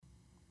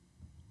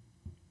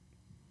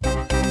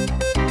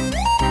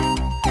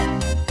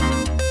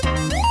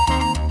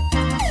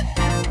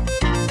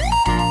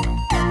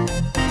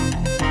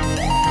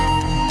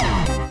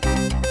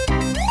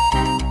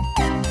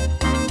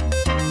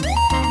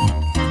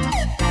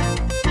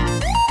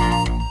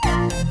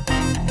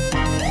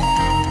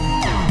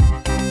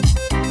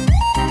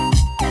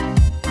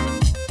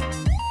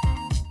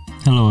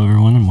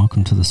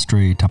to the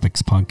Stray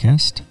Topics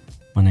podcast.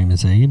 My name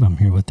is Abe. I'm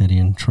here with Eddie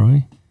and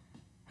Troy.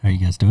 How are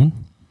you guys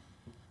doing?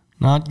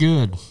 Not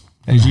good,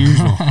 as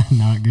usual.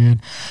 Not good.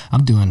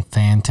 I'm doing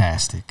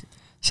fantastic.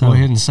 So go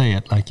ahead and say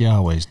it like you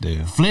always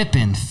do.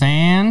 Flipping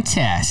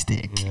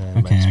fantastic. Yeah,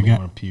 okay,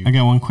 I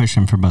got one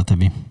question for both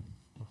of you.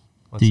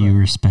 What's Do you that?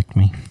 respect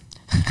me?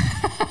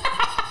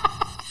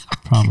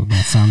 Probably.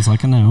 That sounds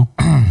like a no.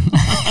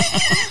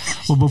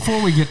 Well,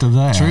 before we get to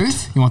that,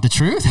 Truth? You want the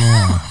truth?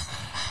 Yeah.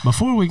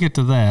 Before we get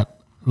to that,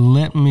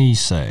 let me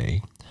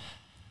say,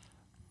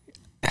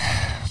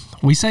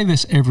 we say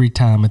this every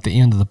time at the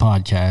end of the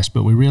podcast,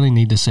 but we really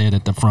need to say it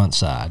at the front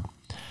side.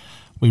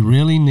 We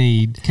really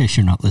need, In case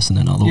you're not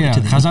listening all the way yeah, to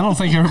the because I don't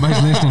think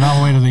everybody's listening all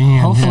the way to the end.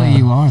 Hopefully yeah.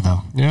 you are,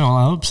 though. Yeah, well,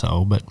 I hope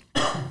so, but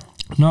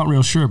not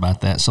real sure about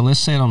that. So let's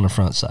say it on the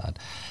front side.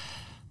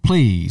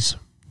 Please,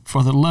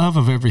 for the love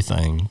of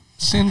everything,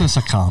 send us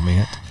a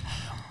comment.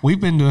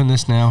 We've been doing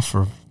this now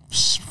for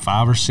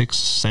 5 or 6,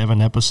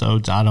 7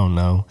 episodes, I don't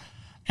know,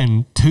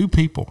 and 2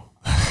 people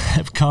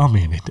have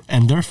commented,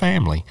 and their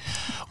family.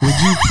 Would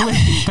you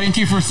please? Thank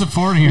you for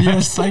supporting us.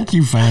 Yes, thank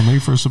you, family,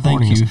 for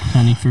supporting Thank you, us.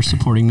 honey, for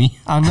supporting me.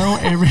 I know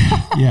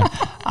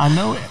I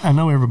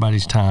know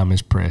everybody's time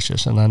is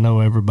precious, and I know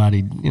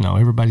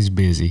everybody's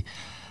busy.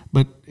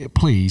 But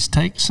please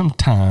take some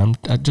time,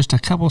 just a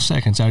couple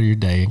seconds out of your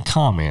day, and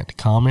comment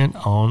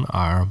on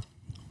our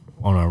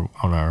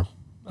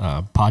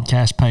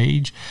podcast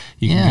page.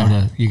 You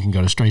can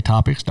go to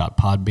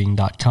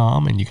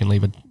straytopics.podbean.com and you can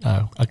leave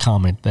a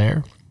comment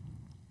there.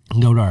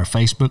 Go to our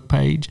Facebook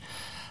page.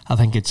 I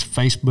think it's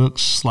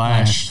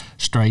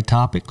Facebook/Stray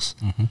Topics.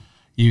 Mm-hmm.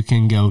 You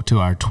can go to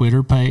our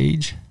Twitter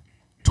page,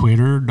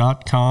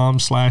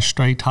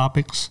 twitter.com/Stray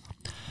Topics.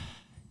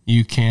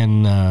 You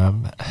can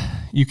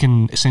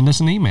send us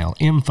an email,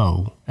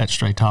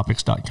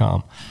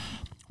 info@straytopics.com.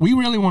 We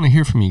really want to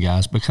hear from you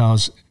guys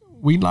because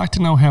we'd like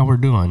to know how we're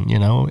doing. You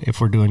know,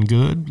 if we're doing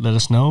good, let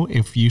us know.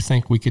 If you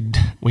think we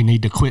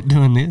need to quit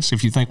doing this,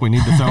 if you think we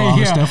need to throw all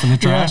this stuff in the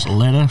trash,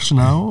 let us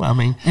know. I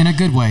mean, In a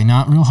good way,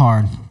 not real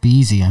hard. Be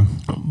easy.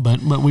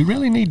 but we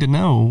really need to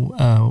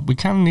know. We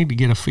kind of need to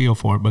get a feel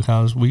for it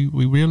because we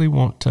really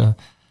want to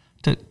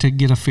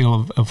get a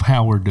feel of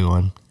how we're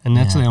doing. And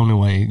that's the only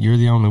way. You're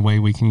the only way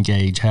we can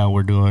gauge how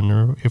we're doing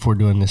or if we're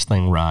doing this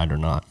thing right or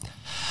not.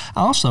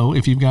 Also,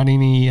 if you've got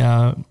any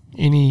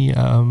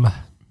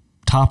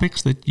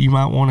topics that you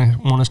might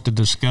want us to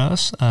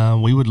discuss,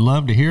 we would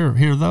love to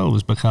hear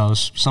those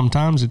because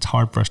sometimes it's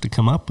hard for us to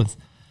come up with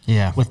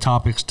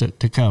topics to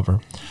cover.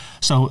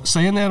 So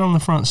saying that on the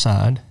front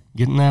side,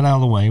 getting that out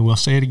of the way, we'll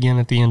say it again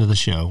at the end of the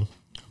show.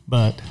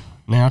 But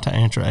now to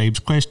answer Abe's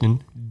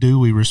question, do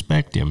we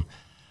respect him?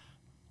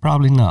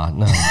 Probably not,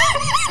 no.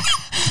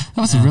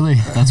 That's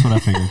what I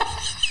figured.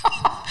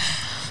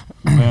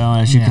 Well,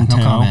 as you can no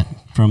tell comment.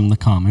 from the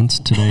comments,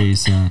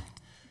 today's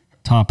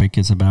topic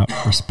is about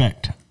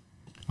respect.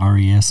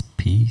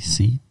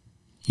 RESPCECT.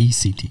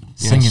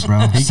 Sing it,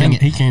 bro. Sing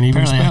it. He can't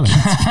even spell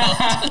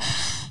it.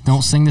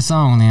 Don't sing the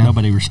song, man.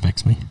 Nobody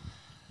respects me.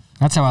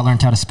 That's how I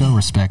learned how to spell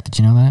respect. Did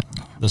you know that?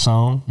 The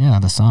song? Yeah,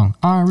 the song.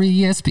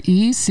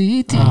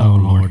 RESPECT. Oh,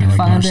 Lord.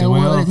 Find out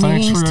what it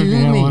means to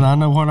me. Well, I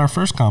know what our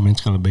first comment's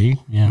going to be.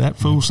 Yeah. That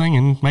fool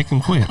singing, make him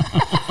quit.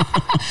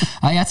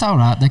 Hey, that's all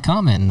right. They're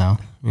commenting, though.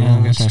 Yeah,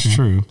 I guess that's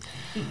true.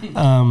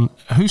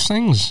 Who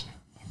sings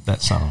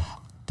that song?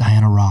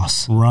 Diana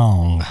Ross.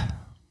 Wrong.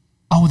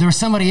 Oh, there was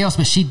somebody else,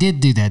 but she did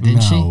do that,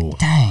 didn't she? No.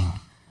 Dang.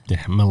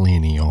 Yeah,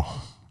 millennial.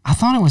 I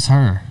thought it was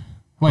her.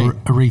 Wait.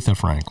 Aretha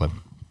Franklin.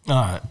 All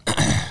right.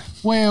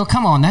 Well,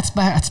 come on. That's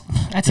back.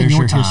 That's in There's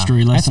your your time.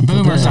 history That's lesson for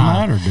boomer this.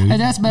 time. Doesn't matter, dude. Hey,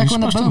 that's back You're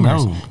when the supposed to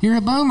boomers. know. You're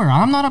a boomer.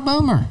 I'm not a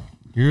boomer.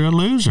 You're a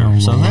loser. Oh,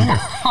 So Lord.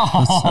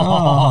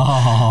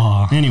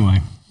 there.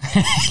 Anyway,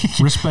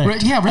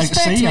 Respect. Yeah,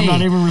 respect See, me. I'm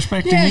not even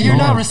respecting Yeah, you. you're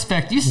No. not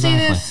respect. You see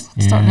Exactly.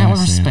 this? Starting out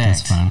with I see it. respect.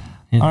 That's fine.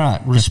 All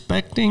right,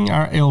 respecting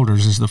our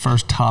elders is the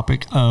first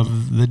topic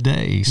of the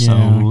day. So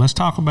Yeah. let's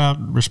talk about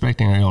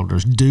respecting our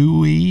elders. Do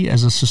we,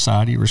 as a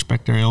society,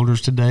 respect our elders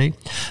today?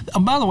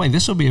 By the way,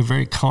 this will be a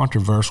very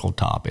controversial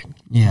topic.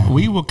 Yeah.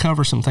 We will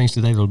cover some things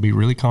today that will be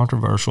really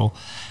controversial.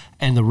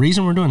 And the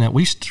reason we're doing that,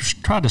 we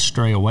try to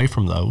stray away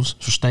from those,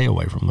 or stay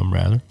away from them,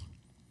 rather.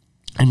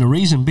 And the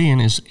reason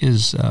being is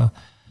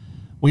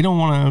we don't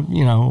want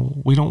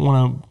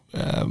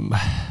to,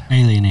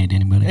 alienate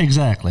anybody.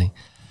 exactly.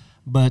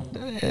 But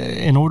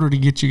in order to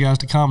get you guys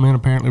to comment,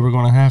 apparently we're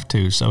going to have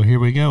to. So here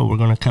we go. We're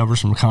going to cover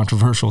some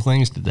controversial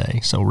things today.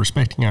 So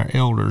respecting our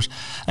elders.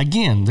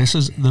 Again, this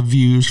is the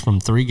views from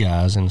 3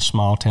 guys in a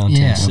small town,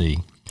 Tennessee.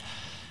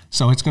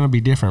 So it's going to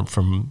be different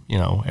from,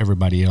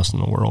 everybody else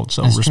in the world.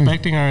 So That's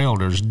respecting our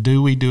elders,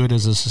 do we do it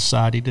as a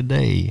society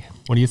today?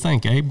 What do you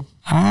think, Abe?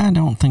 I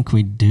don't think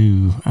we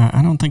do.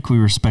 I don't think we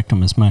respect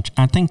them as much.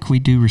 I think we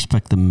do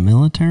respect the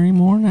military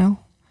more now.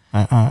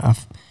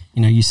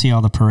 You see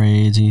all the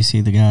parades and you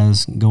see the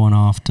guys going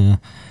off to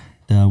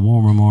the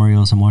war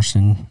memorials in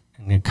Washington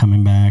and they're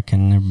coming back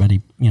and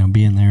everybody,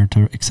 being there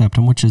to accept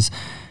them, which is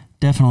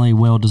definitely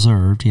well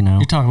deserved. You know,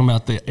 you're talking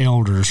about the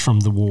elders from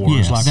the wars,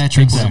 yes, like that's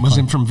people that was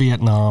in from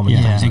Vietnam. And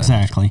yeah,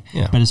 exactly.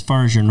 Yeah. But as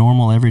far as your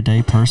normal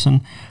everyday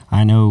person,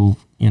 I know,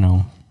 you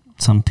know,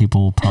 some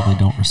people probably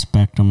don't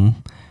respect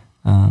them.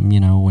 You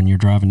know, when you're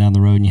driving down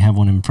the road and you have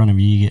one in front of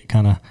you, you get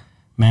kind of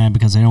mad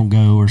because they don't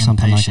go or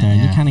something like that.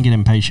 Yeah. You kind of get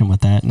impatient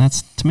with that, and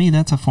that's, to me,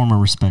 that's a form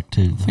of respect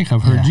too. I think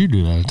I've heard you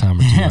do that a time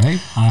or two,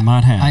 right? I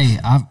might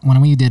have.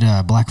 When we did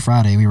Black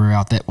Friday, we were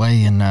out that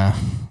way, and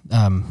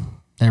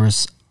there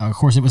was, of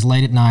course, it was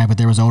late at night, but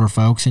there was older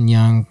folks and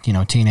young, you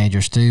know,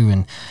 teenagers too,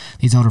 and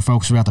these older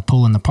folks were out to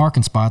pull in the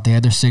parking spot. They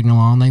had their signal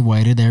on, they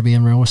waited, they're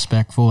being real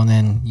respectful, and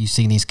then you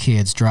see these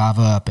kids drive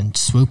up and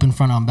swoop in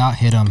front of them, about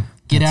hit them,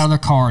 get out of their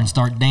car and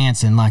start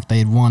dancing like they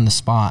had won the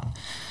spot.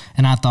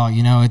 And I thought,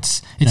 you know,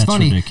 it's funny. That's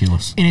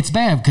ridiculous. And it's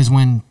bad because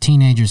when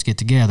teenagers get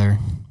together,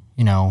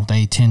 you know,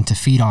 they tend to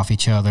feed off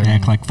each other. They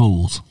act like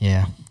fools.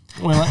 Yeah.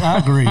 Well, I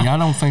agree. I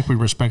don't think we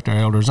respect our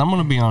elders. I'm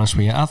going to be honest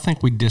with you. I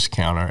think we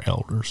discount our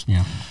elders.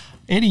 Yeah.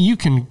 Eddie, you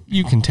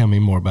can tell me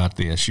more about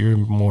this. You're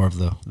more of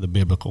the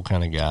biblical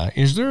kind of guy.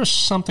 Is there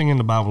something in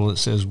the Bible that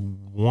says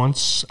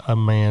once a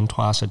man,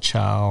 twice a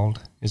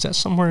child? Is that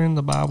somewhere in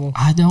the Bible?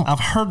 I've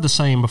heard the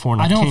saying before,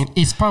 and I can't.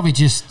 It's probably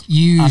just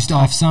used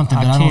off something,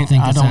 but I don't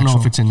think it's know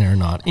if it's in there or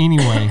not.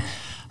 Anyway,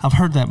 I've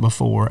heard that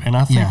before, and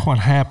I think what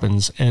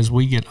happens as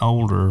we get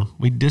older,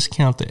 we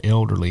discount the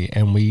elderly,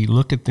 and we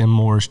look at them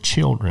more as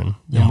children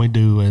than we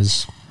do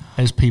as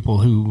people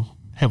who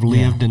have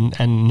lived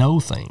and know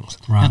things.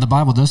 Right. Now, the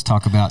Bible does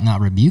talk about not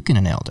rebuking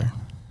an elder.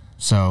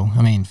 So,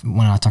 I mean,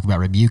 when I talk about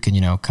rebuking,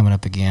 you know, coming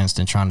up against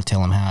and trying to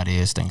tell them how it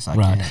is, things like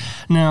that.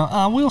 Now,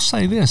 I will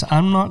say this.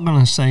 I'm not going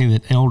to say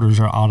that elders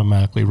are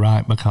automatically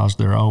right because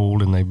they're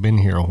old and they've been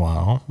here a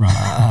while. Right.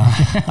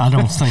 I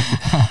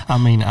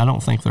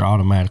don't think they're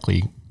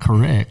automatically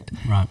correct.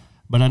 Right.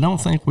 But I don't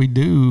think we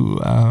do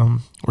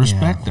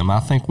respect them.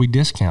 I think we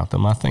discount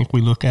them. I think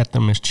we look at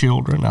them as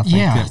children. I think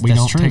that we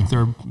don't take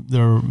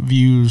their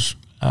views.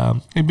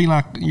 It'd be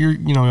like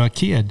a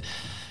kid.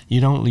 You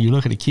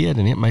look at a kid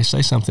and it may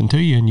say something to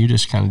you and you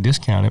just kind of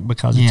discount it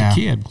because it's a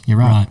kid. You're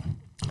right.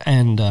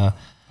 And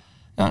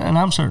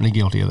I'm certainly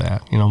guilty of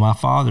that. You know, my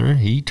father,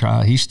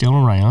 he's still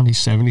around. He's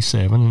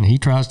 77 and he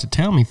tries to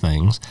tell me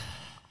things.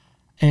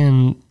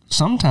 And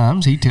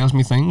sometimes he tells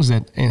me things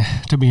that,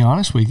 to be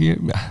honest with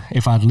you,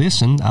 if I'd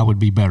listened, I would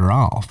be better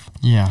off.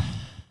 Yeah.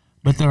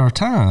 But there are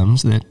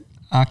times that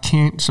I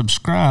can't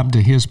subscribe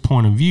to his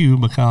point of view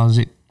because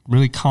it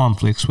really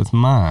conflicts with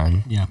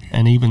mine. Yeah.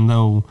 And even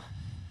though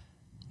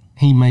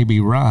he may be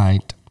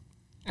right,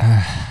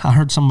 I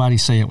heard somebody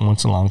say it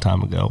once a long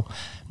time ago.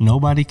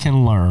 Nobody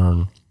can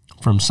learn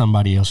from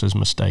somebody else's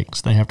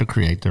mistakes. They have to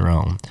create their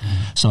own.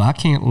 Mm-hmm. So I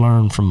can't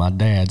learn from my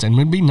dad's. And it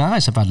would be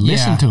nice if I'd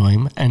listen to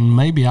him and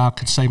maybe I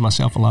could save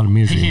myself a lot of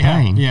misery and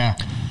pain. Yeah.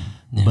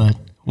 But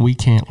we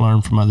can't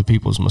learn from other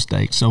people's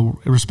mistakes.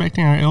 So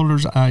respecting our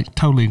elders, I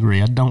totally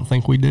agree. I don't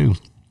think we do.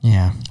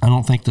 Yeah. I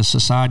don't think the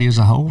society as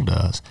a whole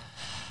does.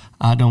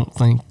 I don't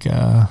think...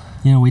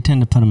 we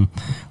tend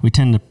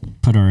to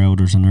put our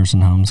elders in nursing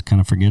homes, kind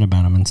of forget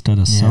about them instead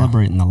of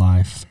celebrating the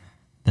life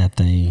that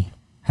they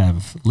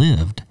have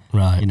lived.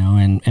 Right. You know,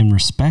 and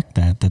respect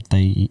that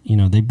they, you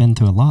know, they've been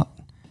through a lot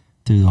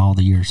through all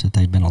the years that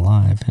they've been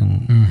alive.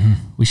 And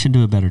we should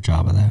do a better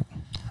job of that.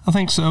 I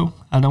think so.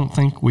 I don't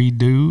think we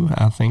do.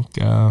 I think,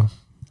 I'm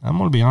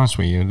going to be honest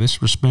with you,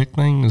 this respect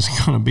thing is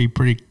going to be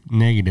pretty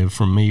negative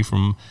from me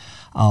from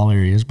all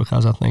areas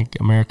because I think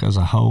America as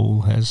a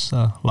whole has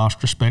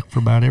lost respect for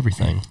about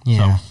everything.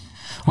 Yeah. So,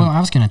 well,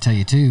 I was going to tell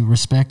you too,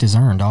 respect is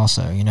earned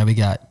also. You know, we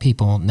got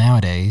people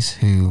nowadays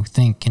who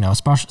think, you know,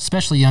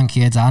 especially young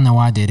kids. I know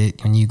I did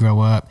it when you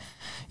grow up.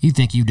 You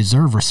think you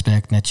deserve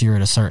respect and that you're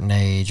at a certain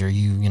age or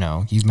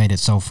you've made it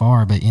so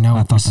far. But, you know,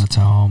 I thought that's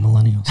how all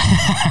millennials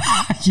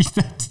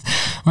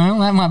well,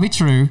 that might be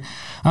true.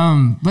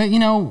 But, you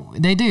know,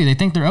 they do. They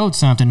think they're owed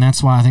something.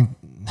 That's why I think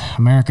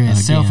America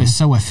itself is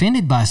so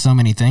offended by so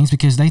many things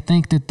because they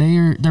think that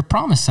they're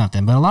promised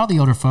something. But a lot of the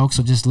older folks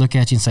will just look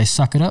at you and say,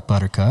 suck it up,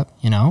 buttercup,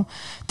 you know,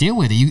 deal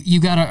with it. You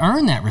got to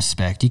earn that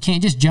respect. You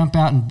can't just jump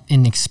out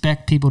and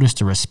expect people just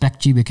to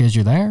respect you because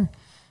you're there.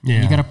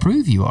 Yeah. You got to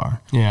prove you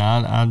are.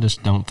 Yeah, I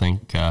just don't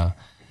think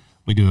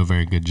we do a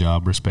very good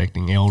job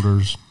respecting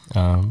elders.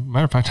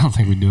 Matter of fact, I don't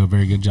think we do a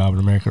very good job in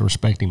America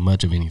respecting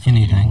much of anything.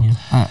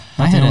 Yeah.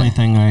 The only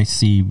thing I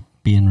see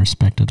being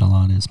respected a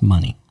lot is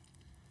money.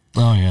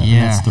 Oh, yeah.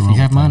 Yeah, that's the if you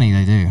have money,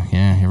 they do.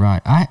 Yeah, you're right.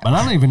 But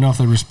I don't even know if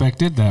they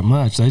respect it that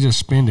much. They just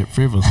spend it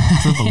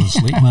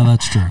frivolously. Well,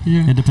 that's true.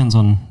 Yeah. It depends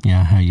on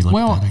how you look at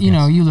it. Well, you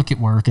know, you look at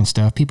work and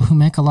stuff. People who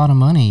make a lot of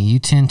money, you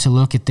tend to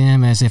look at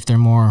them as if they're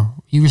more,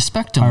 you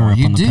respect them more.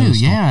 You do,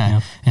 yeah.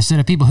 Instead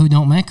of people who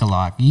don't make a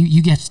lot.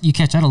 You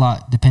catch that a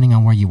lot depending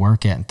on where you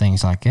work at and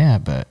things like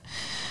that. But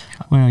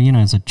well, you know,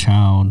 as a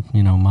child,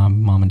 you know, my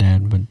mom and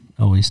dad would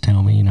always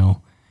tell me, you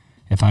know,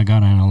 if I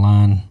got on a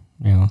line,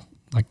 you know,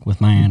 like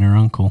with my aunt or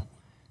uncle,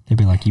 they'd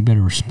be like, you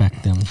better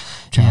respect them,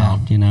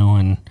 child, you know,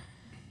 and,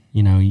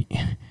 you know,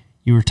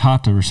 you were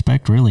taught to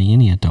respect really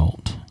any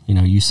adult. You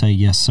know, you say,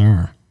 yes,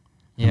 sir.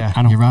 Yeah,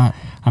 you're right.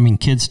 I mean,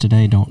 kids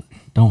today don't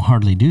don't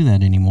hardly do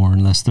that anymore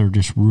unless they're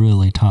just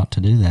really taught to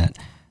do that.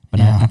 But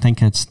I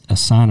think it's a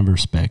sign of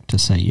respect to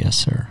say yes,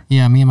 sir.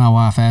 Yeah, me and my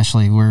wife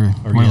Ashley, we're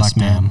yes, like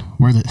that.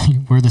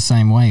 We're the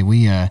same way.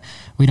 We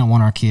don't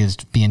want our kids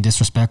being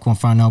disrespectful in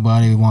front of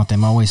nobody. We want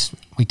them always.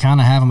 We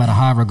kind of have them at a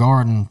high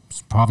regard, and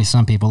probably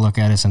some people look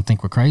at us and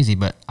think we're crazy.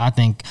 But I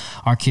think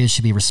our kids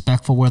should be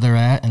respectful where they're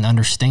at and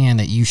understand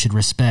that you should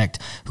respect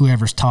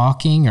whoever's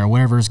talking or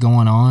whatever is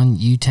going on.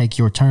 You take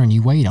your turn.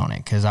 You wait on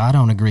it, because I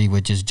don't agree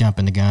with just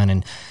jumping the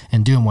gun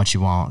and doing what you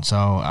want. So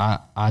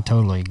I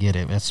totally get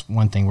it. That's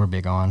one thing we're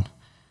big on.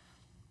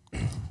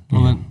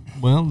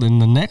 Well, then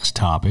the next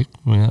topic.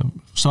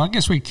 So I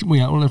guess we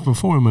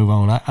before we move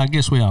on, I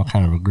guess we all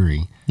kind of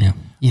agree. Yeah.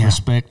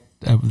 Respect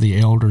of the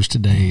elders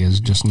today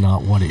is just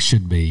not what it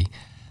should be.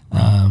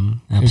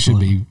 It should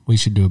be. We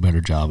should do a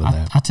better job of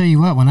that. I tell you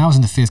what, when I was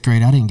in the 5th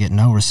grade, I didn't get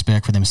no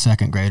respect for them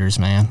 2nd graders,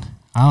 man.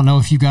 I don't know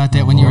if you got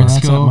that when you were in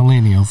school. That's that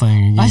millennial thing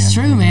again. That's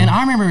true, man.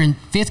 I remember in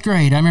 5th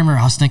grade, I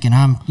was thinking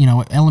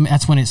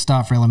that's when it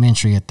stopped for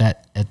elementary at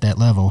that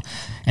level.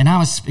 And I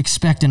was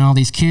expecting all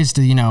these kids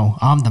to,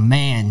 I'm the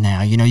man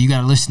now. You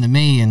got to listen to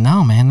me. And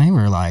no, man, they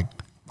were like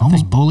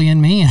almost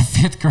bullying me in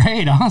 5th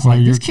grade. I was like,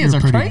 these kids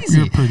are crazy.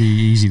 You're pretty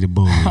easy to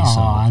bully.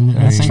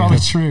 That's probably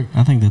true.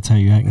 I think that's how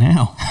you act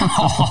now.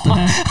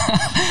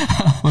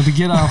 Well, to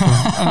get off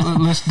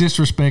of, let's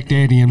disrespect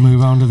Eddie and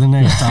move on to the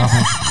next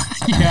topic.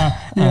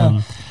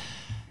 Yeah.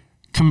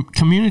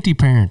 Community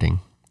parenting.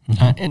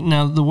 And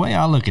now, the way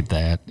I look at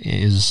that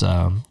is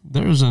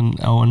there's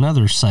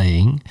another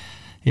saying,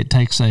 it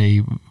takes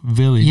a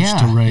village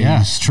to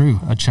raise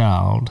a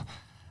child.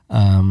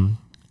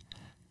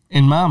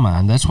 In my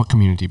mind, that's what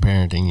community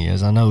parenting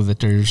is. I know that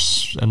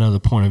there's another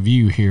point of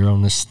view here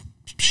on this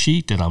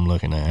sheet that I'm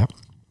looking at.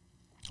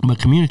 But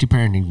community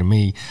parenting to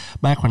me,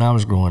 back when I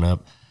was growing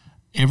up,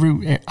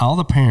 all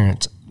the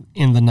parents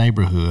in the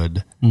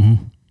neighborhood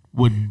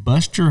would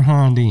bust your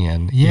hind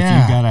end if you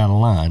got out of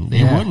line.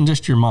 It wasn't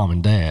just your mom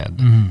and dad.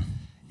 Mm-hmm.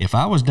 If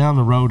I was down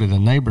the road at a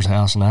neighbor's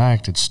house and I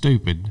acted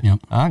stupid,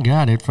 I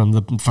got it from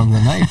the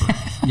neighbor.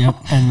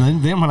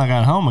 And then when I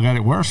got home, I got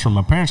it worse from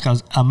my parents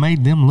because I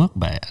made them look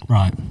bad.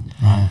 Right.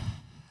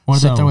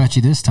 What did they throw at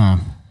you this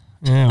time?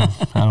 Yeah,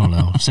 I don't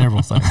know.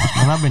 Several things.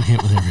 And I've been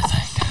hit with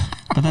everything.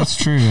 But that's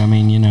true. I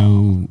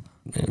mean,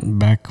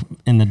 back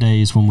in the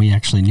days when we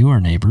actually knew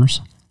our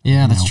neighbors.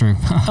 Yeah, that's true.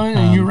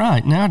 You're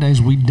right.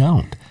 Nowadays, we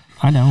don't.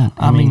 I don't.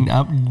 I mean,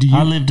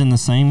 I lived in the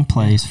same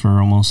place for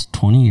almost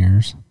 20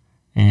 years,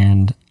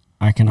 and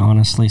I can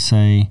honestly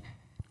say,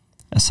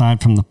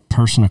 aside from the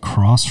person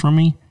across from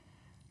me,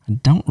 I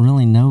don't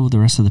really know the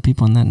rest of the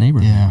people in that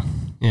neighborhood.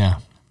 Yeah.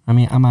 I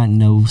mean, I might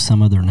know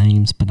some of their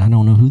names, but I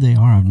don't know who they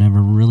are. I've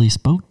never really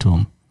spoke to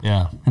them.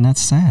 Yeah. And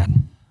that's sad.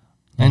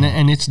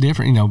 And it's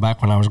different,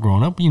 back when I was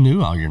growing up, you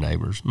knew all your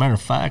neighbors. Matter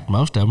of fact,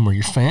 most of them were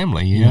your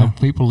family. You know,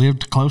 people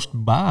lived close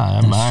by.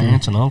 That's my true.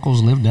 aunts and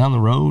uncles lived down the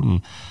road,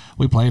 and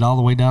we played all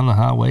the way down the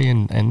highway.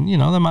 And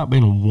there might have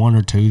been one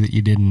or two that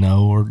you didn't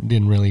know or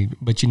didn't really,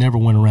 but you never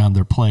went around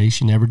their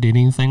place. You never did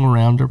anything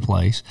around their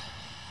place.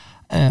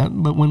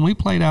 But when we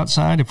played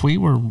outside, if we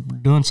were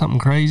doing something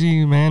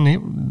crazy,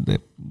 man,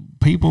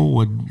 people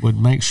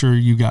would make sure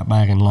you got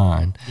back in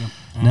line. Yep.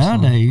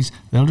 Nowadays,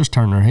 they'll just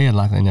turn their head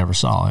like they never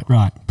saw it.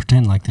 Right.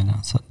 Pretend like they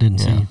didn't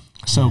see it.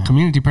 So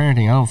community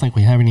parenting, I don't think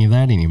we have any of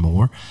that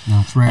anymore.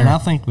 No, it's rare. And I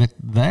think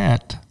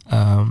that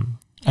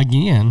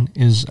again,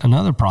 is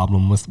another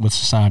problem with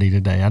society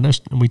today.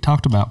 We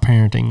talked about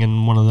parenting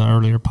in one of the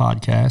earlier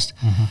podcasts.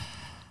 Mm-hmm.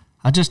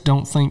 I just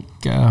don't think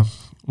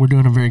we're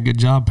doing a very good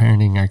job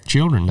parenting our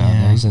children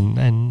nowadays.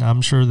 And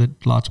I'm sure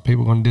that lots of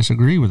people are going to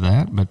disagree with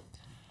that. But,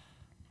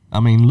 I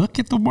mean, look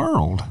at the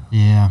world.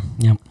 Yeah.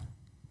 Yep.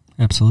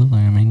 Absolutely.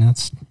 I mean,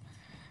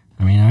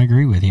 I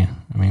agree with you.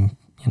 I mean,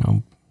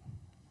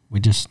 we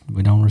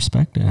don't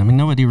respect it. I mean,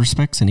 nobody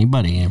respects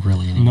anybody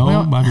really anymore.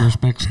 Nobody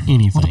respects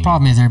anything. Well, the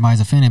problem is everybody's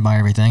offended by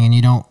everything, and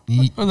you don't.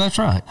 Well, that's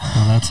right.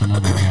 Well, that's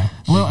another guy.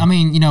 Well, I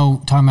mean,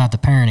 talking about the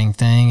parenting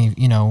thing,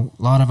 a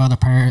lot of other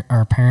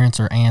parents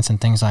or aunts and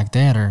things like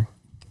that are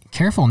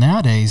careful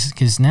nowadays,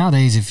 because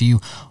nowadays if you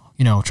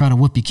try to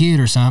whoop your kid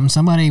or something,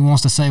 somebody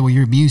wants to say, well,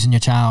 you're abusing your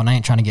child, and I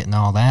ain't trying to get into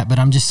all that. But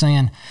I'm just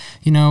saying,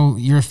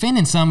 you're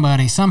offending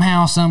somebody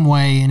somehow, some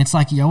way, and it's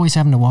like you're always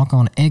having to walk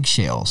on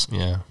eggshells.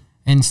 Yeah.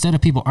 And instead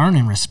of people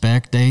earning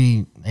respect,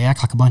 they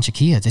act like a bunch of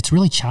kids. It's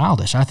really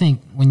childish. I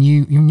think when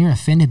you're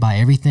offended by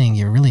everything,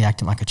 you're really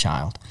acting like a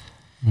child.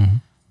 Mm-hmm.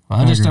 Well,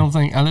 I just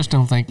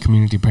don't think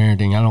community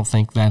parenting, I don't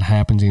think that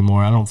happens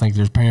anymore. I don't think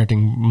there's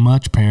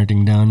much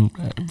parenting done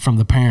from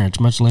the parents,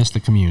 much less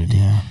the community.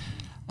 Yeah.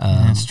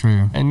 That's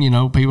true. And,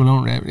 people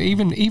don't,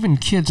 even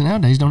kids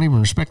nowadays don't even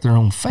respect their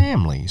own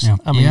families. Yeah.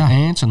 I mean,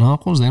 aunts and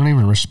uncles, they don't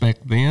even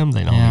respect them.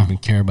 They don't even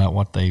care about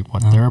what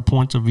their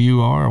points of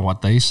view are or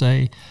what they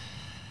say.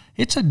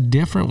 It's a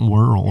different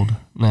world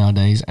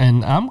nowadays.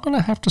 And I'm going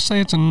to have to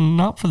say it's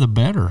not for the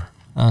better.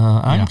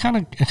 I'm kind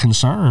of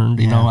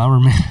concerned, I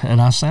remember, and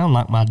I sound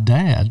like my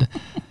dad,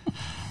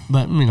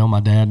 But, my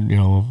dad,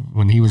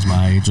 when he was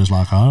my age, was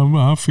like,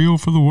 I feel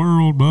for the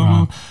world,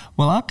 blah, blah.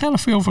 Well, I kind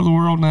of feel for the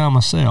world now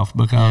myself,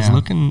 because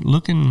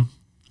looking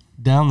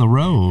down the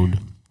road,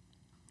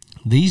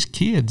 these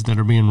kids that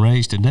are being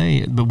raised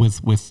today, but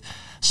with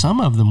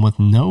some of them with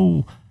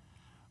no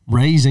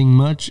raising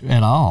much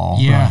at all.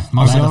 Yeah,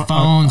 most of the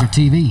phones or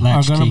TV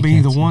are going to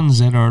be the ones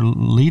that are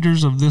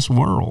leaders of this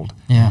world.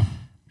 Yeah.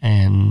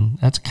 And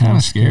that's kind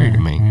of scary to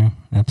me. Yeah,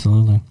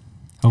 absolutely.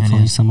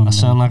 Hopefully some of them. I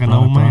sound like an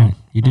old man.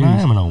 You do. I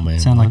am an old man.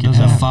 Sound like you're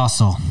a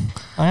fossil.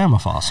 I am a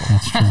fossil.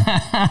 That's true.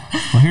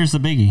 Well, here's the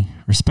biggie: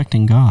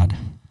 respecting God.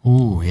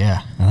 Ooh,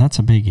 yeah. Now, that's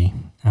a biggie.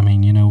 I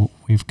mean,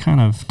 we've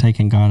kind of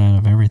taken God out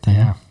of everything.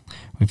 Yeah.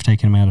 We've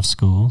taken him out of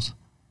schools.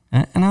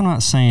 And I'm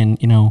not saying,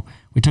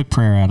 we took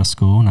prayer out of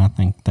school, and I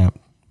think that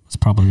was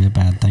probably a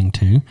bad thing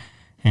too.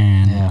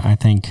 And I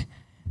think,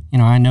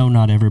 I know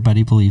not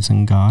everybody believes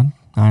in God.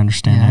 I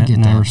understand that,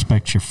 and I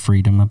respect your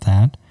freedom of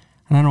that.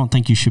 And I don't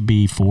think you should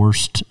be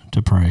forced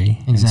to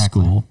pray in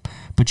school.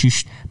 But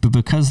but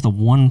because the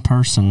one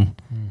person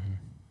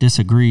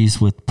disagrees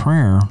with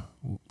prayer,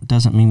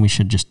 doesn't mean we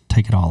should just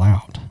take it all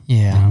out. Yeah.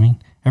 You know what I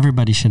mean?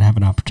 Everybody should have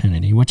an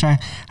opportunity, which I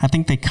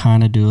think they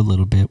kind of do a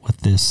little bit with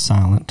this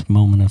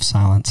moment of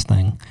silence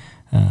thing.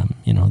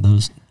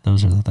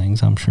 Those are the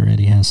things. I'm sure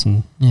Eddie has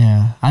some.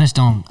 Yeah, I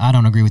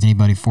don't agree with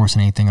anybody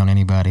forcing anything on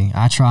anybody.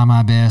 I try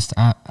my best.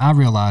 I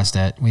realize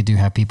that we do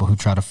have people who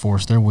try to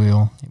force their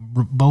will,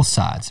 both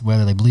sides,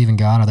 whether they believe in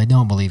God or they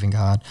don't believe in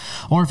God,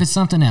 or if it's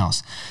something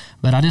else.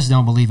 But I just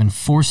don't believe in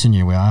forcing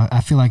your will.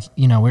 I feel like,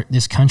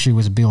 this country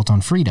was built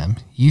on freedom.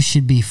 You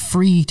should be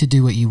free to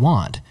do what you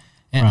want.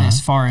 And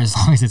as long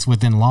as it's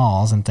within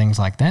laws and things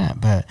like that.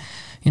 But,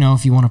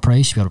 if you want to pray,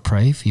 you should be able to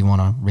pray. If you want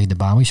to read the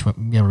Bible, you should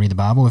be able to read the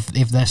Bible.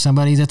 If there's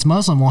somebody that's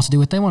Muslim wants to do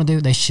what they want to do,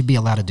 they should be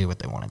allowed to do what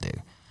they want to do.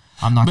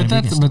 I'm not going to be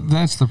against them. But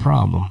that's the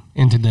problem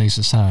in today's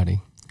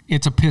society.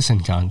 It's a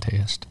pissing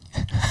contest.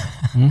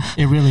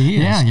 It really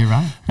is. Yeah, you're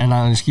right. And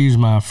I excuse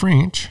my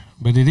French,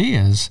 but it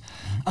is.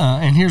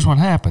 And here's what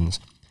happens.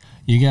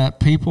 You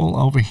got people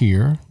over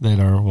here that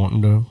are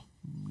wanting to,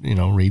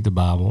 read the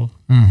Bible,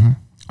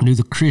 do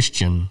the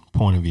Christian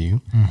point of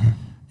view.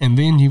 And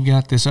then you've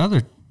got this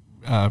other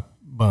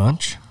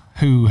bunch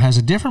who has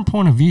a different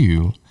point of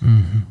view.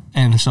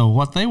 And so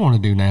what they want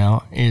to do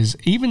now is,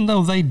 even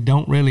though they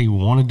don't really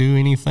want to do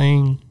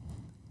anything,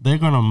 they're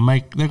going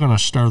to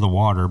stir the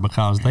water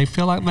because they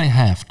feel like they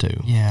have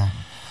to. Yeah.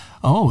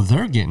 Oh,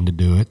 they're getting to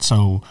do it,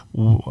 so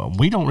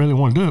we don't really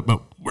want to do it,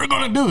 but we're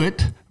going to do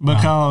it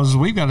because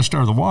we've got to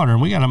stir the water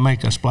and we got to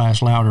make a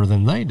splash louder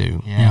than they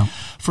do. Yeah.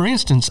 For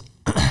instance,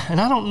 and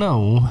I don't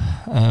know,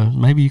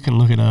 maybe you can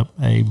look it up,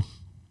 Abe.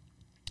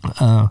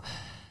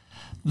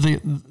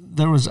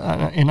 There was,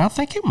 and I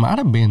think it might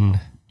have been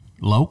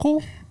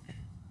local.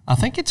 I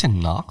think it's in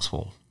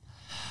Knoxville.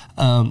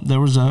 There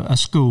was a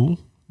school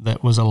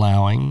that was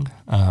allowing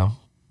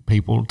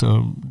people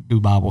to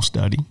do Bible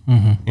study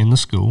in the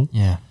school.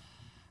 Yeah.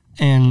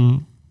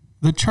 And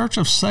the Church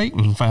of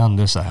Satan found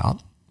this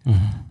out,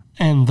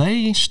 and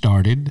they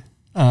started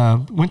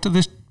went to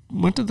this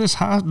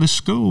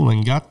school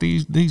and got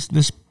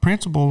this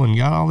principal and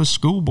got all this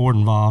school board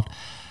involved,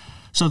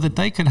 so that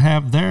they could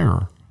have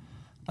their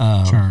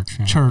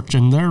church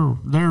and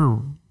their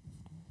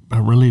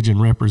religion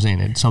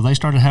represented. So they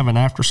started having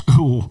after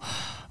school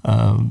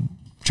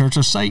Church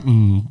of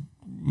Satan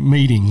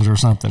meetings or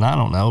something. I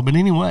don't know, but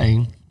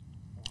anyway,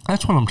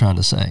 that's what I'm trying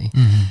to say.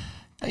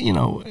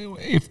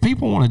 If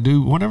people want to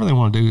do whatever they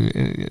want to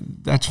do,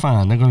 that's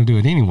fine. They're going to do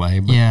it anyway.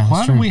 But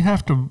why do we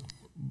have to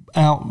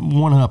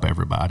one-up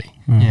everybody?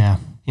 Yeah.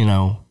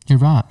 You're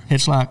right.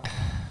 It's like,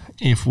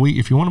 if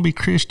you want to be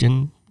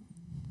Christian,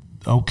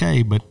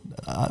 okay, but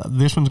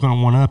this one's going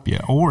to one-up you.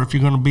 Or if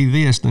you're going to be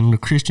this, then the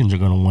Christians are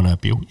going to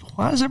one-up you.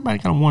 Why is everybody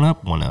going to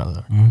one-up one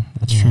another?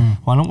 That's true.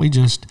 Why don't we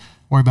just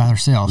worry about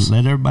ourselves?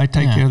 Let everybody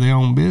take care of their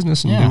own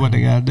business and do what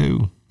they got to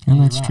do.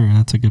 And that's true.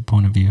 That's a good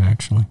point of view,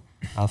 actually.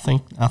 I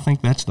think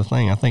that's the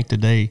thing. I think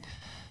today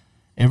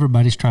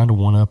everybody's trying to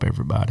one up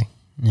everybody.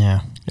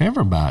 Yeah.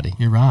 Everybody.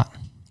 You're right.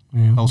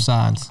 Yeah. Both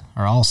sides,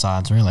 or all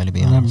sides, really, to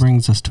be honest. That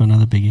brings us to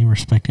another biggie,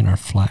 respecting our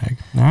flag.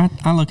 Now,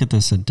 I look at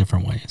this in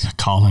different ways.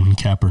 Colin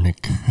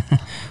Kaepernick.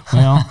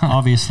 Well,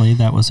 obviously,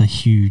 that was a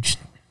huge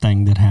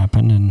thing that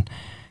happened, and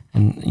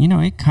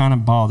it kind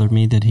of bothered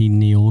me that he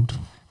kneeled.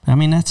 I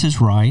mean, that's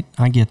his right.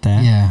 I get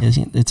that. Yeah.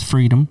 It's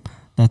freedom.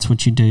 That's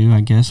what you do,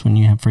 I guess, when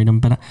you have freedom.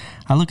 But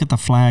I look at the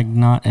flag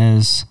not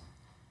as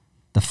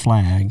the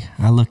flag.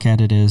 I look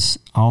at it as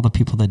all the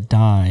people that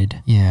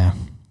died. Yeah.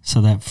 So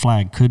that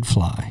flag could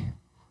fly.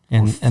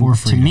 And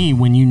to me,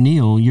 when you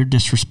kneel, you're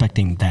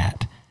disrespecting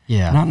that.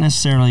 Yeah. Not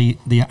necessarily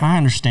I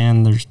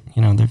understand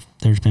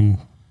there's been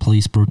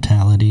police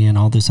brutality and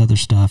all this other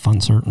stuff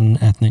on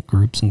certain ethnic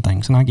groups and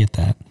things, and I get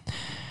that.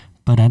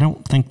 But I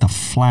don't think the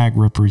flag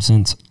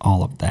represents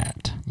all of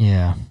that.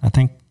 Yeah. I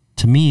think,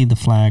 to me, the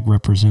flag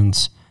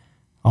represents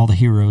all the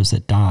heroes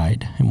that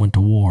died and went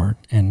to war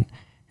and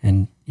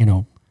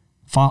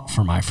fought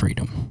for my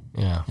freedom.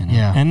 Yeah.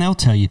 Yeah. And they'll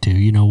tell you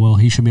too, well,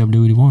 he should be able to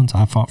do what he wants.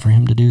 I fought for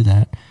him to do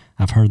that.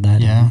 I've heard that.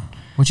 Yeah.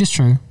 Which is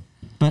true.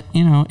 But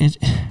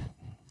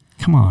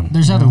come on.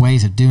 There's other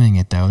ways of doing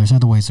it, though. There's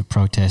other ways of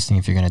protesting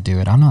if you're going to do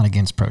it. I'm not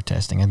against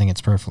protesting. I think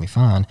it's perfectly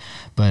fine.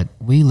 But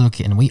we look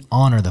and we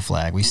honor the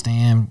flag. We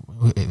stand,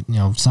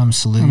 some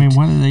salute. I mean,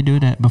 why do they do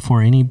that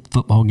before any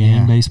football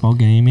game, baseball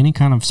game, any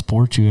kind of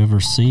sport you ever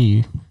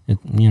see?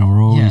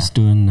 We're always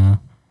doing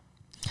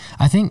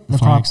I think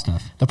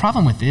the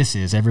problem with this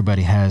is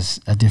everybody has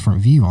a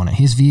different view on it.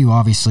 His view,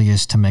 obviously,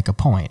 is to make a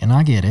point, and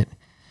I get it.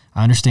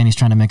 I understand he's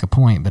trying to make a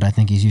point, but I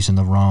think he's using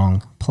the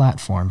wrong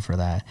platform for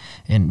that.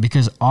 And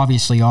because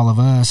obviously a lot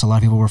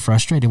of people were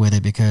frustrated with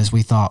it because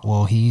we thought,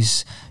 well,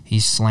 he's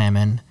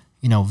slamming,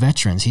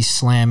 veterans. He's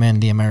slamming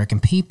the American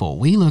people.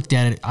 We looked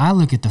at it. I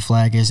look at the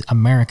flag as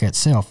America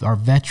itself, our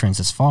veterans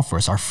that's fought for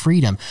us, our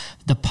freedom,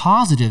 the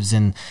positives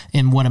in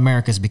what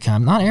America's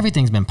become. Not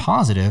everything's been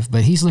positive,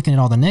 but he's looking at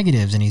all the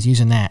negatives and he's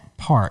using that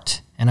part.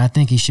 And I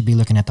think he should be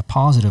looking at the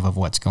positive of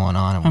what's going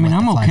on. And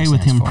I'm okay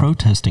with him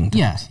protesting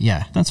things.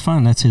 Yeah. That's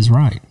fine. That's his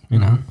right,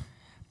 know.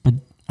 But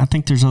I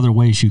think there's other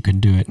ways you can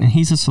do it. And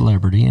he's a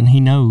celebrity, and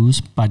he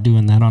knows by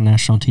doing that on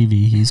national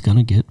TV, he's going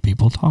to get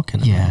people talking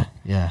about it.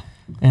 Yeah.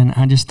 And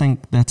I just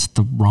think that's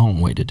the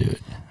wrong way to do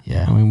it.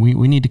 Yeah. I mean,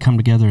 we need to come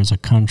together as a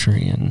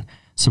country and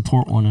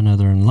support one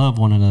another and love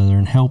one another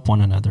and help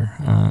one another.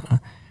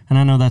 And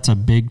I know that's a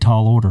big,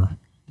 tall order.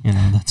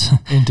 That's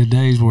in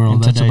today's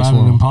world, that's about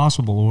an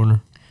impossible order.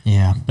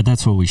 Yeah. But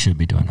that's what we should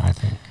be doing, I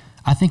think.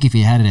 I think if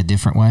he had it a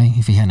different way,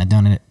 if he hadn't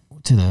done it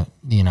to the,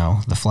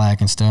 the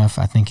flag and stuff,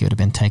 I think it would have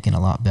been taken a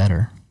lot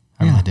better.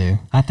 I really do.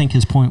 I think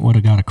his point would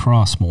have got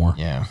across more.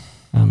 Yeah.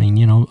 I mean,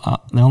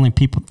 the only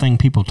thing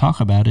people talk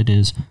about it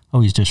is,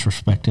 he's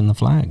disrespecting the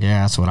flag.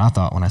 Yeah, that's what I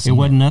thought when I seen it. It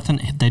wasn't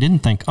nothing. They didn't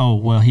think,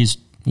 he's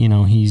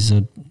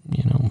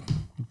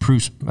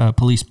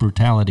police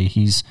brutality.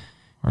 He's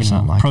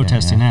something like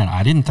protesting that.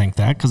 I didn't think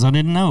that because I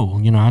didn't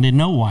know. I didn't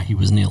know why he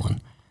was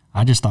kneeling.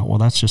 I just thought,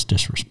 that's just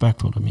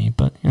disrespectful to me.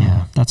 But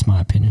that's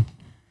my opinion.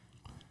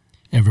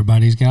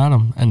 Everybody's got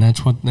them, and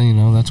that's what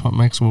that's what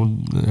makes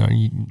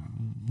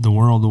the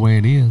world the way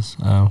it is.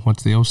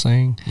 What's the old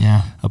saying?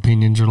 Yeah,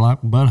 opinions are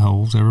like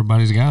buttholes.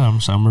 Everybody's got them.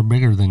 Some are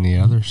bigger than the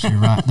others. You're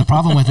right. The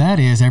problem with that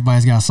is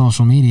everybody's got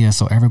social media,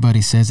 so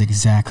everybody says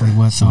exactly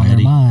what's on their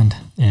mind.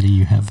 Eddie,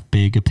 you have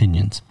big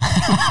opinions.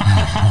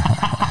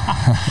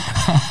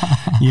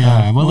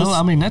 Well,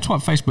 I mean, that's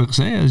what Facebook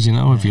says.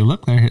 If you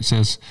look there, it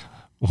says.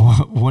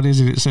 What is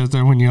it says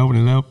there when you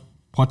open it up?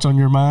 What's on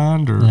your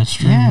mind or that's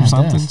true.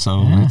 Something?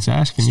 So it's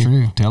asking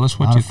you, tell us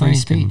what you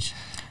think.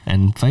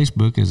 And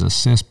Facebook is a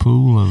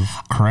cesspool of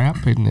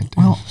crap, isn't it?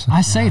 Well, I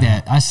say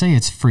that. I say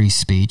it's free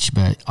speech,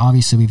 but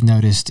obviously we've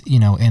noticed,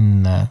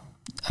 in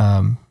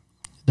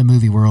the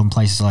movie world and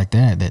places like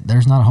that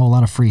there's not a whole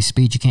lot of free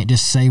speech. You can't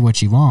just say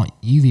what you want.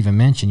 You've even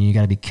mentioned you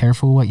got to be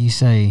careful what you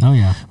say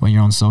when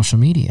you're on social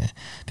media,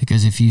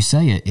 because if you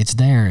say it, it's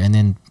there, and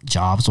then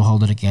jobs will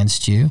hold it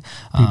against you.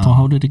 People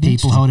hold it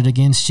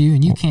against you,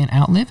 and you can't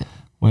outlive it.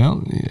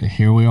 Well,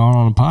 here we are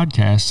on a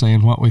podcast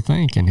saying what we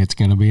think, and it's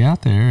going to be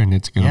out there, and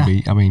it's going to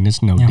be,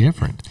 it's no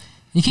different.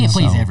 You can't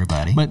please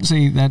everybody. But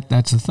see,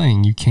 that's the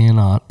thing. You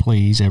cannot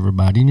please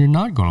everybody, and you're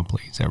not going to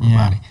please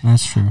everybody. Yeah,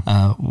 that's true.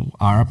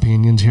 Our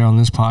opinions here on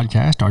this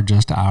podcast are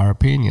just our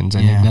opinions,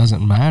 and it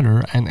doesn't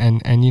matter.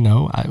 And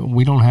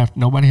we don't have.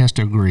 Nobody has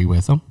to agree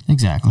with them.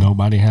 Exactly.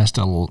 Nobody has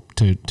to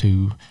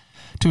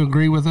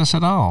agree with us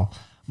at all.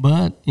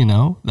 But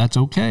that's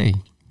okay.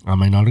 I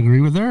may not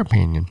agree with their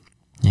opinion.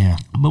 Yeah.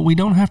 But we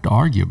don't have to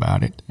argue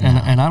about it,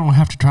 and I don't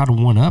have to try to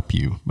one up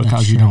you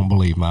because you don't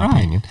believe my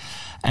opinion.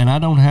 And I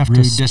don't have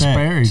to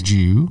disparage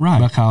you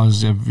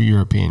because of your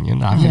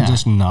opinion. I can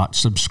just not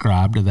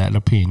subscribe to that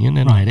opinion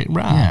and let it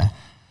ride. Yeah.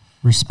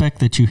 Respect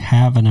that you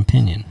have an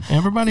opinion.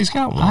 Everybody's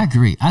got one. I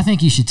agree. I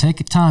think you should take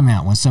a time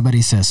out when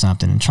somebody says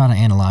something and try to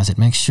analyze it.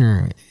 Make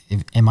sure,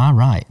 am I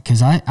right?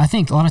 Because I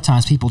think a lot of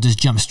times people just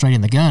jump straight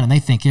in the gun and they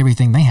think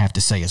everything they have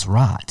to say is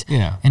right.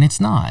 Yeah. And it's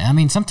not. I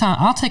mean, sometimes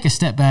I'll take a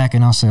step back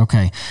and I'll say,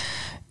 okay,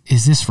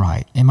 is this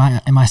right? Am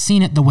I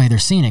seeing it the way they're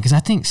seeing it? Because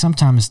I think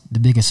sometimes the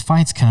biggest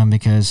fights come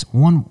because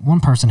one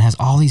person has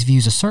all these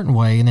views a certain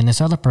way, and then this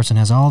other person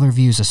has all their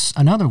views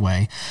another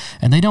way,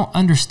 and they don't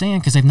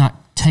understand because they've not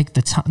taken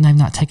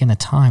the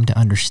time to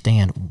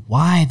understand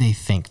why they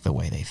think the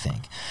way they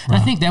think. And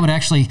I think that would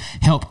actually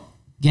help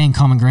gain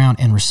common ground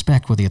and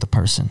respect with the other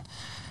person.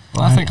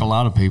 Well, I think a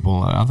lot of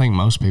people, I think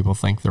most people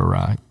think they're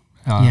right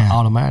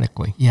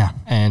automatically. Yeah.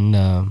 And,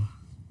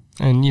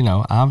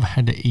 I've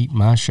had to eat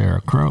my share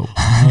of crow.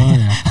 Oh,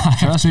 yeah.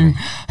 Trust me.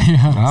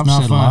 Yeah, I've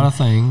said a lot of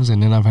things,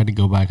 and then I've had to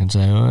go back and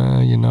say,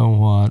 well, you know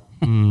what?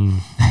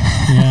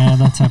 Yeah,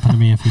 that's happened to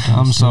me a few times.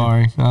 I'm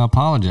sorry. I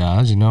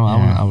apologize.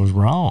 I was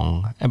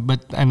wrong.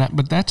 But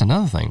that's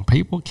another thing.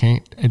 People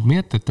can't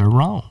admit that they're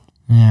wrong.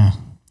 Yeah.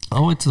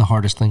 Oh, it's the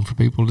hardest thing for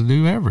people to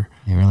do ever.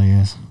 It really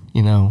is.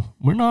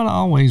 We're not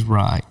always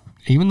right,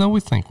 even though we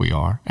think we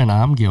are, and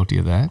I'm guilty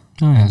of that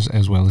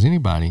as well as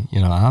anybody.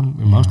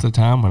 Most of the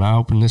time when I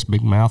open this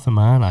big mouth of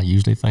mine, I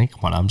usually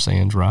think what I'm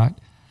saying is right.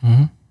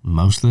 Mm-hmm.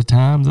 Most of the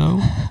time,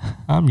 though,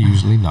 I'm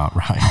usually not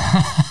right.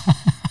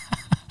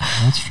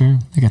 That's true.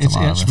 I think that's a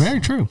lot of us. It's very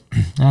true.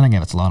 I think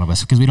it's a lot of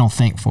us because we don't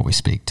think before we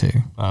speak too.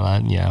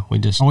 Well, we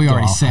just we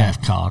already said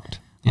half cocked.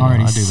 I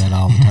do that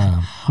all the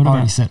time.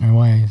 Already set in our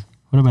ways.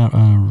 What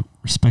about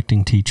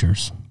respecting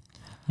teachers?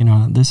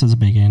 This is a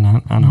big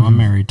one. I know I'm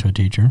married to a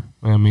teacher.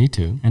 Well, me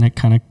too. And it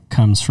kind of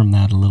comes from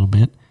that a little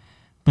bit.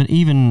 But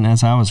even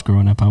as I was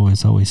growing up, I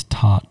was always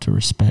taught to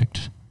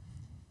respect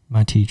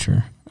my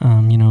teacher.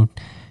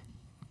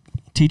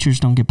 Teachers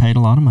don't get paid a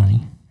lot of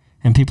money.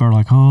 And people are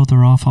like, oh,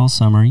 they're off all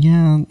summer.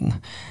 Yeah,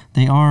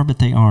 they are, but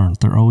they aren't.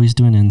 They're always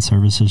doing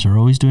in-services. They're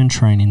always doing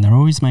training. They're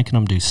always making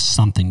them do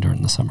something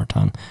during the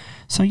summertime.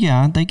 So,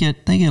 yeah, they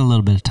get a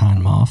little bit of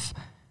time off.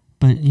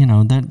 But,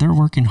 they're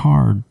working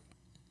hard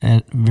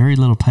at very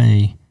little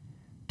pay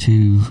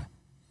to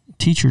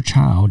teach your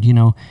child.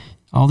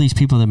 All these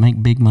people that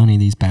make big money,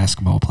 these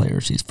basketball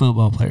players, these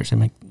football players, they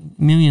make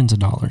millions of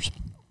dollars.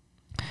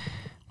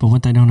 But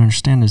what they don't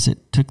understand is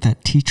it took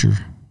that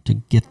teacher to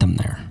get them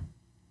there.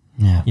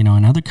 Yeah.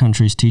 In other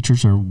countries,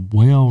 teachers are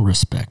well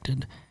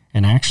respected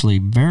and actually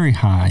very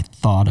high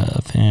thought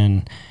of.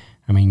 And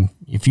I mean,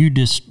 if you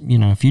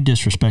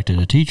disrespected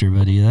a teacher,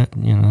 buddy,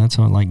 that's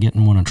like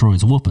getting one of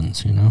Troy's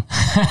whoopings.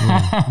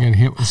 Getting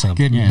hit with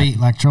something, getting beat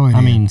like Troy did.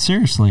 I mean,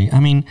 seriously.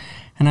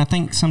 And I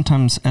think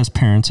sometimes as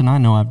parents, and I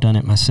know I've done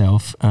it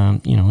myself.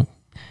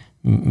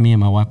 Me and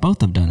my wife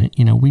both have done it.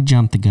 We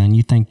jump the gun.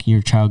 You think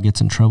your child gets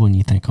in trouble, and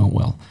you think, oh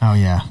well. Oh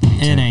yeah.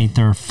 It ain't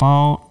their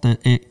fault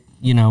that it.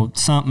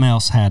 Something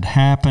else had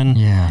happened.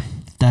 Yeah.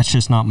 That's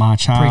just not my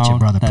child. Preach it,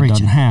 brother. That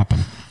doesn't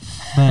happen.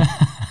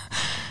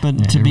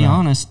 But to be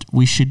honest,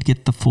 we should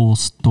get the full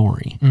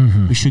story.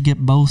 Mm-hmm. We should get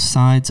both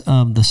sides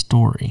of the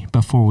story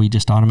before we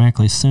just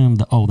automatically assume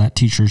that, that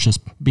teacher's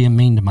just being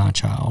mean to my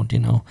child.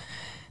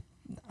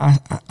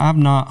 I've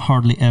not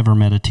hardly ever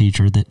met a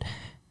teacher that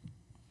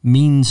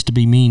means to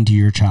be mean to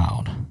your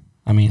child.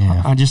 I mean,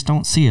 I just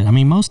don't see it. I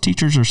mean, most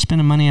teachers are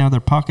spending money out of their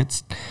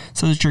pockets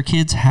so that your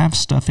kids have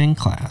stuff in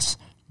class.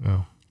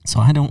 Oh.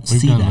 So I don't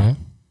see that.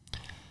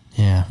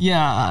 Yeah.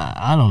 Yeah,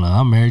 I don't know.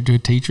 I'm married to a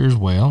teacher as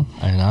well,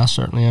 and I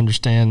certainly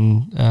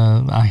understand.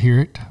 I hear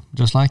it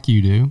just like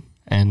you do,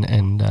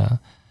 and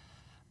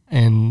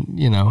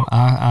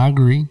I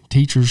agree.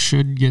 Teachers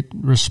should get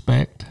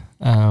respect.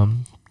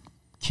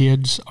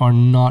 Kids are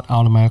not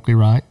automatically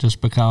right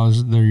just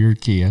because they're your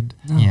kid.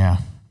 No. Yeah.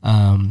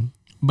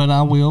 But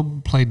I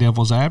will play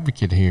devil's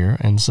advocate here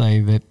and say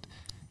that,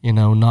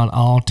 not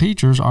all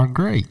teachers are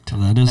great.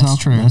 Well, that's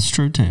true. That's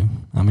true too.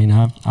 I mean,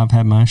 I've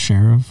had my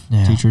share of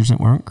teachers that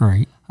weren't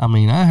great. I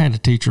mean, I had a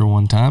teacher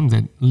one time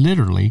that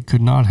literally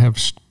could not have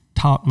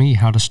taught me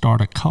how to start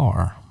a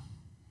car,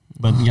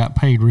 but got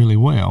paid really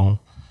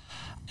well.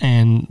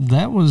 And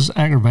that was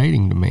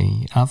aggravating to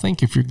me. I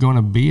think if you're going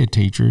to be a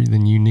teacher,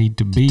 then you need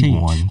to be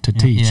one to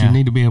teach. Yeah. You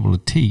need to be able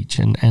to teach.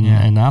 And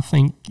I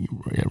think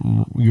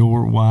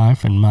your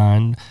wife and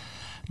mine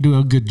do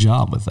a good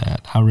job with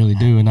that. I really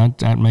do. And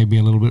that may be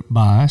a little bit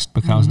biased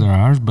because they're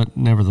ours, but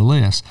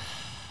nevertheless.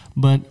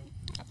 But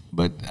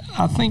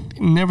I think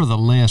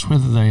nevertheless,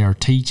 whether they are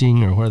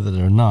teaching or whether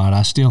they're not,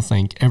 I still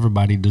think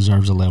everybody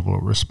deserves a level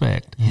of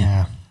respect.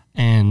 Yeah.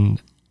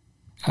 And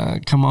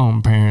come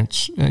on,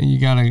 parents, you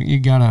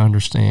gotta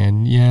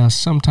understand. Yeah,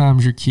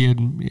 sometimes your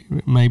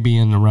kid may be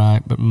in the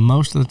right, but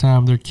most of the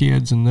time they're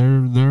kids and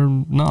they're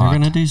not. They're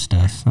gonna do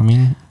stuff. I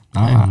mean,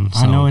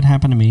 I know it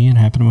happened to me. It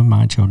happened with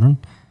my children.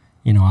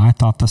 I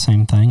thought the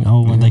same thing.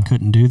 Oh, well, they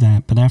couldn't do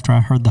that. But after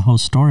I heard the whole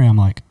story, I'm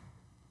like,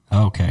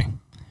 okay,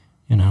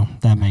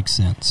 that makes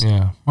sense.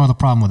 Yeah. Well, the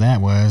problem with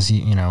that was,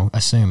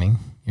 assuming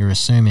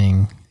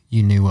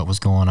you knew what was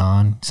going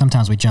on.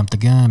 Sometimes we jump the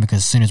gun because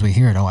as soon as we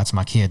hear it, that's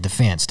my kid,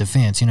 defense,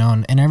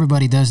 and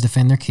everybody does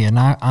defend their kid, and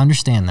I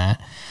understand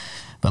that.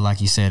 But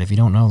like you said, if you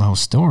don't know the whole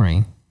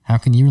story, how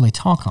can you really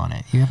talk on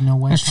it? You have no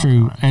way. That's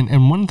true.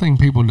 And one thing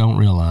people don't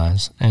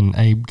realize, and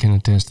Abe can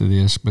attest to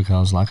this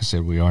because, like I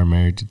said, we are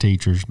married to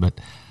teachers, but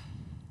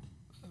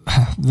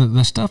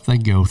the stuff they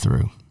go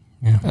through,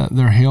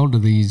 they're held to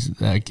these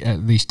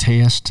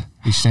tests,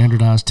 these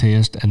standardized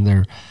tests,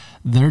 and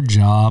their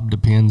job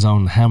depends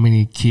on how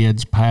many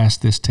kids pass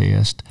this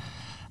test.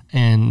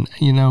 And,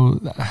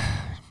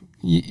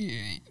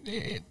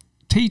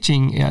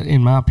 teaching,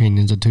 in my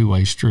opinion, is a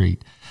two-way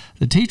street.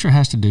 The teacher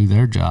has to do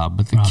their job,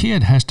 but the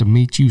kid has to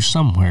meet you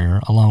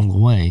somewhere along the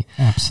way.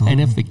 Absolutely. And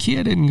if the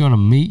kid isn't going to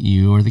meet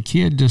you, or the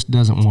kid just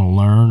doesn't want to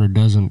learn or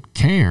doesn't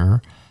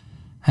care,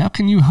 how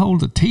can you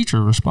hold the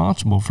teacher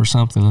responsible for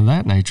something of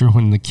that nature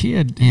when the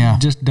kid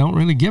just don't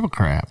really give a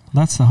crap?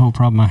 That's the whole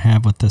problem I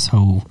have with this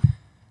whole,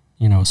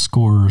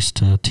 scores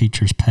to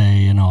teachers'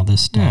 pay and all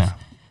this stuff. Yeah.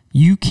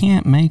 You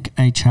can't make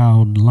a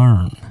child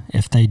learn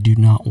if they do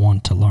not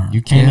want to learn.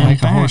 You can't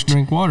make a horse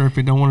drink water if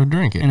they don't want to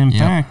drink it. And in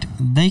fact,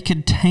 they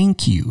could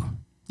tank you.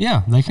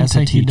 Yeah, they can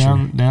take you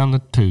down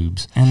the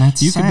tubes. And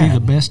that's You could be the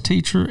best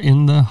teacher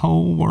in the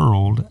whole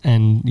world,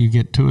 and you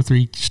get 2 or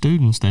 3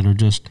 students that are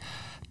just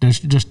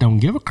don't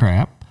give a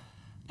crap,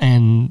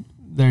 and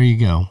there you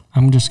go.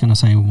 I'm just going to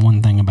say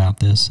one thing about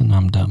this, and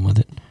I'm done with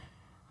it,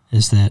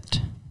 is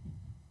that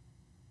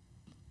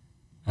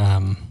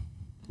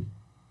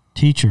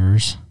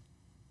teachers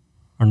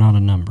are not a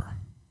number.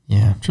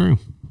 Yeah. True.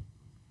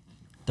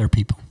 They're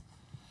people.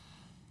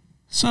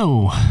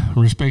 So,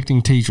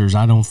 respecting teachers,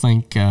 I don't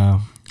think.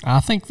 I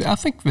think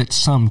that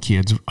some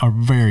kids are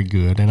very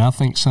good, and I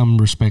think some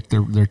respect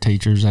their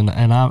teachers, and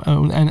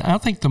I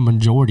think the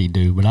majority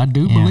do. But I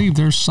do believe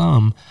there's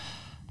some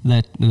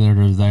that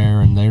are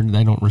there and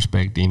they don't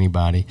respect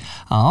anybody.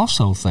 I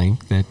also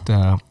think that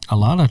a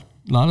lot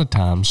of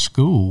times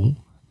school,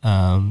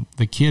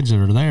 the kids that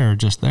are there are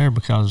just there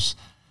because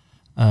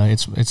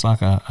it's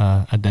like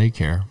a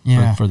daycare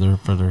for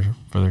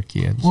their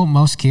kids. Well,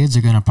 most kids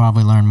are going to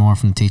probably learn more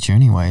from the teacher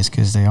anyways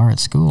because they are at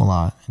school a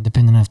lot,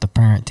 depending on if the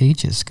parent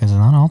teaches, because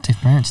not all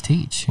parents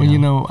teach.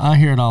 Well, I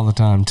hear it all the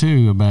time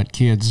too about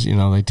kids.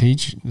 They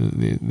teach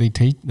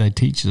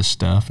this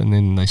stuff, and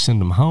then they send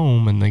them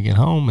home, and they get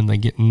home and they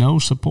get no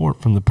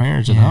support from the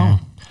parents at home.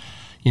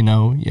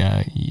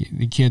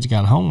 The kid's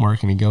got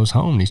homework and he goes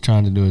home and he's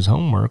trying to do his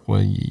homework.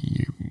 Well,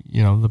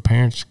 the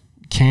parents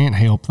can't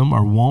help them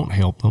or won't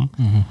help them.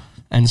 Mm-hmm.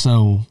 And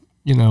so,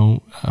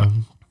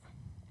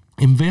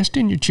 invest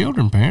in your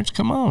children, parents.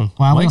 Come on.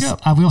 Well, wake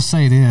up. I will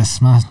say this.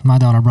 My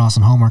daughter brought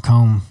some homework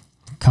home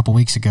a couple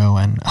weeks ago,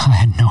 and I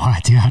had no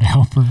idea how to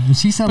help her. And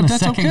she's in the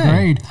second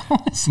grade.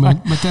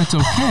 but that's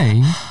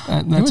okay.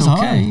 That's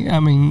okay. Hard. I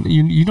mean,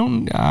 you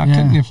don't.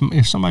 Couldn't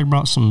if somebody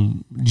brought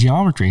some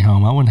geometry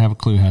home, I wouldn't have a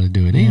clue how to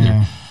do it either.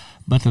 Yeah.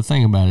 But the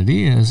thing about it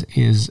is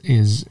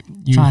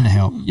you trying to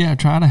help. Yeah,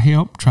 try to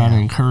help. Try to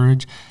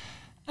encourage.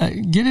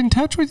 Get in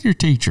touch with your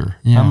teacher.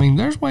 Yeah. I mean,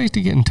 there's ways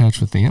to get in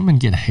touch with them and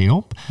get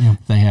help. Yeah.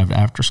 They have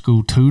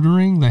after-school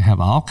tutoring. They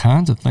have all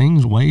kinds of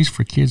things, ways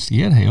for kids to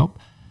get help.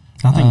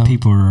 I think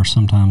people are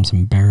sometimes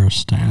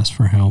embarrassed to ask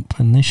for help,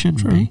 and they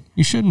shouldn't be.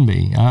 You shouldn't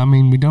be. I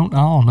mean, we don't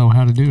all know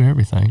how to do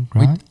everything,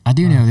 right? I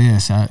do know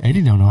this.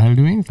 Eddie don't know how to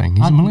do anything.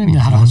 He's a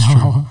millennial.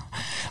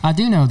 I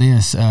do know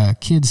this.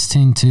 Kids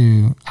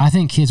I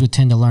think kids would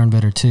tend to learn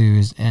better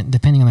too,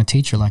 depending on the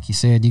teacher. Like you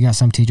said, you got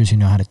some teachers who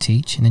know how to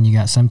teach, and then you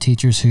got some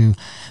teachers who,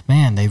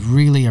 man, they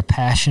really are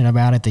passionate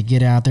about it. They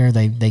get out there,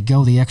 they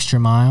go the extra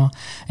mile,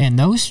 and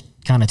those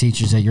kind of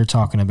teachers that you're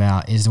talking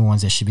about is the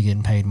ones that should be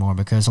getting paid more,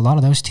 because a lot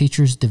of those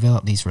teachers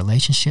develop these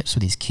relationships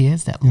with these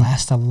kids that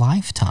last a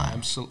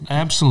lifetime.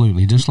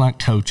 Absolutely, just like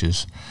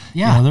coaches.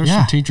 Yeah, there's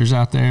some teachers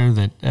out there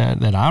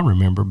that I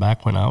remember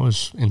back when I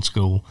was in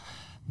school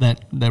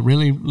that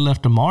really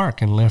left a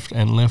mark and left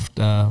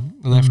a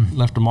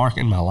mark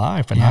in my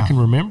life, and I can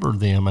remember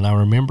them, and I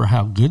remember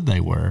how good they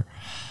were.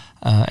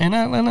 And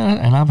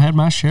I've had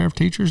my share of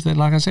teachers that,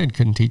 like I said,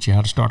 couldn't teach you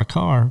how to start a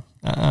car.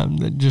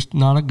 Just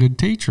not a good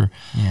teacher.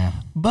 Yeah.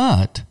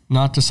 But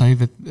not to say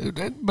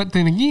that. But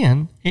then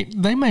again,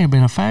 they may have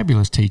been a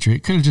fabulous teacher.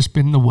 It could have just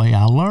been the way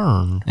I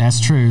learned.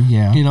 That's true.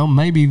 Yeah.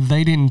 Maybe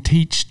they didn't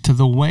teach to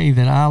the way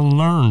that I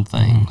learned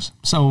things.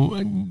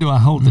 So do I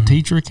hold the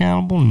teacher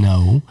accountable?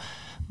 No.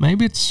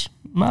 Maybe it's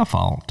my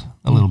fault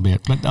a little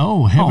bit. But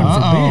heaven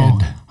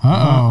forbid.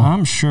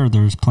 I'm sure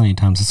there's plenty of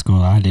times at school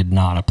that I did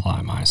not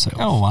apply myself.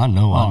 Oh, I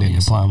know I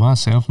didn't apply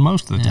myself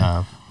most of the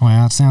time.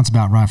 Well, it sounds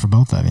about right for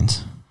both of you.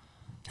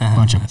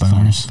 Bunch of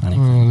boners. Funny.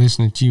 Well,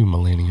 listen to you,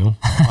 millennial.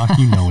 Like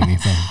you know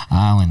anything.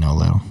 I only know a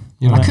little.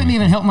 I couldn't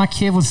even help my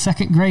kid with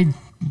second grade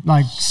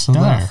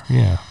stuff.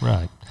 Yeah,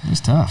 right. It's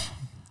tough.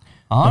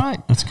 All right.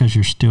 That's because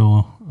you're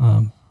still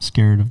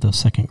scared of the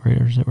second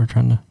graders that were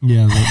trying to.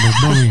 Yeah, they're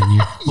bullying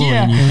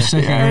you. The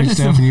second grade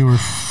stuff, and you were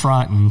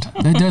frightened.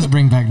 That does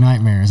bring back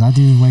nightmares. I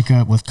do wake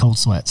up with cold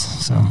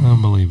sweats. So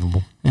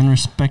unbelievable. And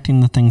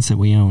respecting the things that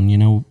we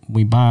own.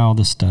 We buy all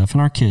this stuff,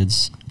 and our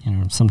kids,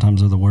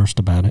 sometimes are the worst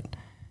about it.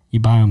 You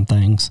buy them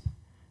things.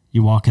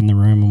 You walk in the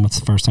room, and what's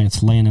the first thing?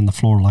 It's laying in the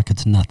floor like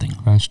it's nothing.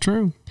 That's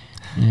true.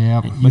 Yeah,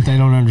 but they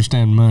don't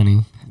understand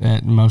money.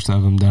 Most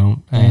of them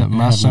don't.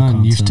 My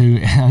son used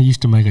to. I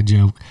used to make a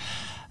joke.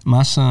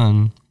 My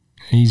son,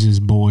 he's as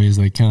boy as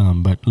they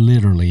come. But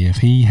literally, if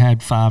he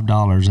had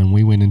 $5 and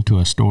we went into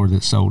a store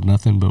that sold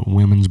nothing but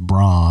women's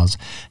bras,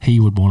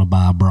 he would want to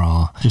buy a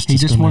bra. He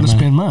just wanted to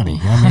spend money.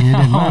 I mean, it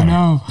didn't matter.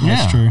 No,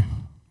 that's true.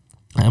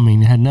 I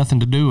mean, it had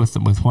nothing to do with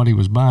what he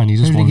was buying. He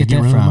just wanted to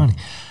get rid of the money.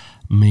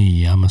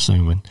 Me, I'm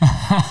assuming.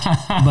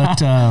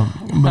 but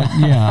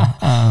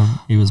yeah.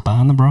 He was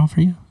buying the bra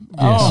for you?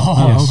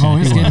 Yes.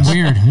 It's getting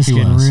weird. It's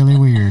getting really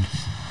weird.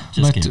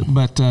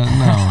 But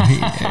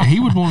no, he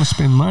would want to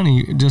spend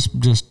money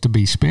just to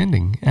be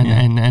spending,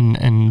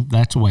 and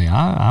that's the way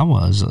I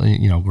was,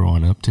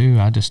 growing up too.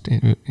 I just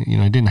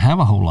didn't have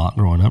a whole lot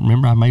growing up.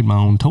 Remember, I made my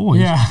own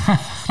toys. Yeah.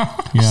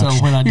 So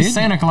when I did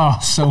Santa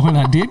Claus. So when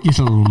I did get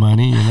a little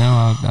money,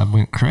 I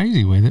went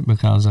crazy with it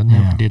because I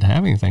never did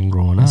have anything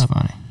growing up. That's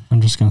funny. I'm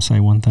just gonna say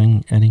one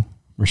thing, Eddie.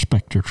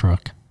 Respect your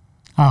truck.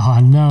 Oh,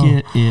 I know.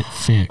 Get it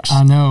fixed.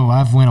 I know.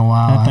 I've went a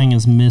while. That thing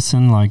is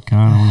missing. Like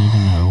I don't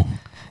even know.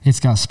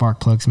 It's got spark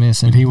plugs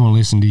missing. But he won't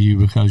listen to you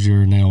because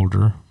you're an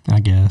elder,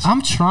 I guess.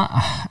 I'm trying.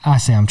 I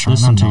say I'm trying.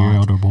 Listen to your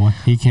elder boy.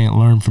 He can't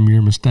learn from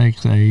your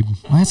mistakes, Abe.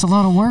 Well, it's a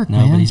lot of work,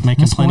 man. No, but he's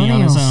making plenty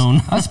on his own.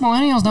 Us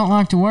millennials don't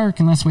like to work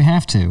unless we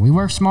have to. We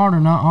work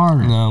smarter, not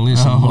harder. No,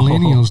 listen,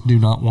 millennials do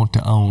not want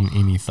to own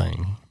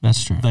anything.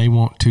 That's true. They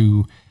want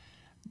to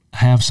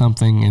have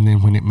something, and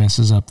then when it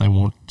messes up, they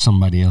want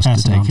somebody else to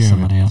take care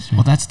of it. Else, yeah.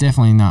 Well, that's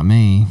definitely not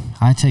me.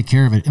 I take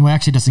care of it. Well,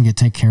 actually, it doesn't get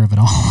take care of it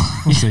all.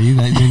 See,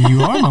 then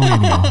you are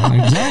millennial.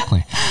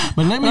 Exactly.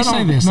 But let me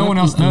say this. No one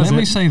else does Let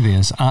me say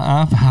this.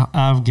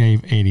 I've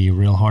gave Eddie a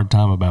real hard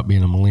time about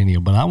being a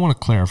millennial, but I want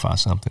to clarify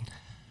something.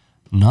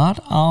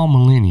 Not all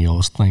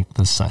millennials think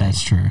the same.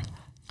 That's true.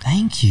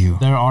 Thank you.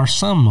 There are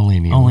some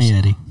millennials.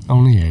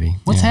 Only Eddie.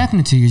 What's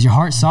happening to you? Is your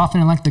heart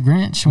softening like the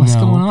Grinch? What's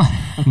going on?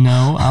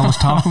 No, I was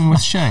talking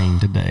with Shane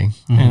today,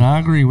 and I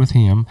agree with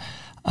him.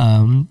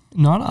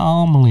 Not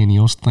all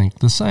millennials think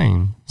the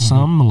same.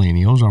 Some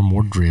millennials are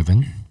more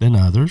driven than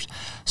others.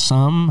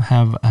 Some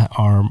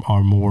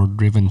are more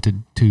driven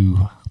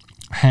to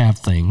have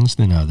things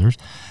than others,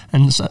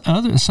 and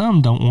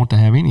some don't want to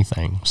have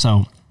anything.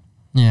 So,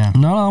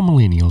 not all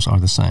millennials are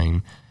the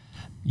same.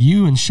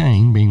 You and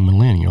Shane, being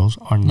millennials,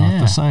 are not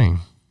the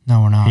same.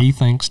 No, we're not. He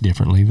thinks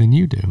differently than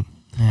you do.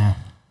 Yeah.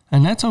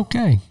 And that's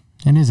okay.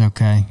 It is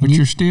okay. But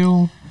you're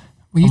still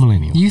a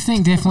millennial. You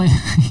think differently.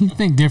 You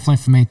think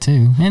differently from me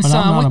too. And but so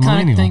I'm not a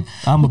millennial.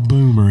 I'm a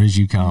boomer, as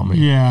you call me.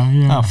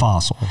 Yeah. A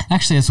fossil.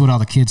 Actually, that's what all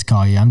the kids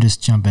call you. I'm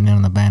just jumping in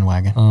on the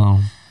bandwagon.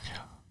 Oh.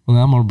 Well,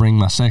 I'm going to bring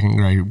my second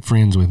grade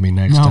friends with me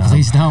next time. No,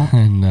 please don't.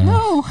 And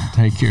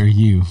take care of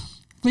you.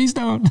 Please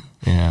don't.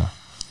 Yeah.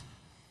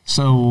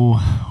 So,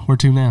 where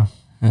to now?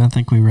 I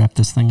think we wrap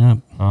this thing up.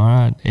 All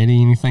right.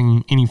 Eddie,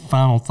 any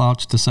final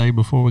thoughts to say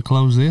before we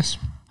close this?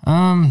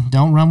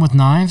 Don't run with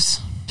knives.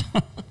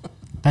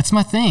 That's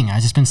my thing.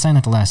 I've just been saying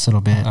that the last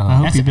little bit. I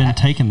hope you've been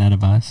taking that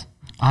advice.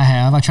 I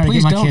have. I try to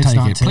get my kids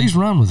not to. Please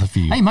run with a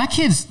few. Hey, my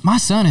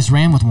son has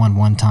ran with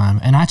one time,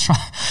 and I try.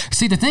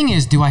 See, the thing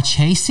is, do I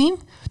chase him?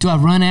 Do I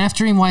run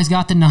after him while he's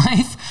got the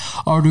knife?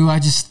 Or do I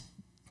just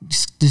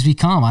be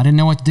calm? I didn't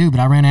know what to do, but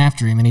I ran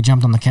after him, and he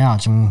jumped on the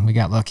couch, and we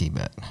got lucky,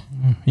 but...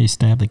 He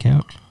stabbed the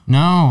couch?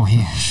 No,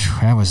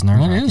 that was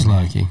nerve-wracking. That is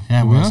lucky.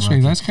 That was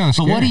lucky. That's kind of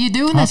scary. But what do you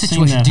do in that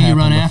situation? Do you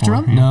run after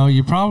him? No,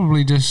 you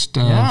probably just,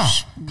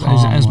 as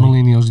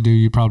millennials do,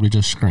 you probably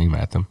just scream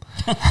at them.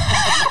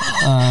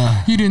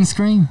 You didn't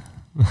scream.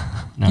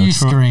 No, you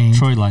scream.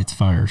 Troy lights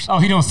fires. Oh,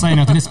 he don't say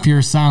nothing. It's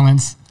pure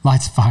silence.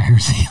 Lights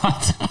fires. He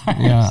lights fires.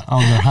 Yeah,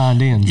 on their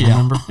hind ends,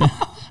 remember?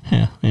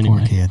 Yeah, anyway.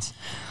 Poor kids.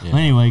 Yeah. Well,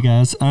 anyway,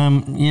 guys,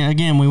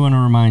 again, we want to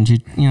remind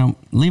you,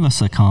 leave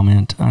us a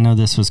comment. I know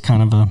this was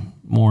kind of a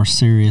more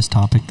serious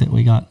topic that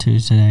we got to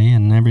today,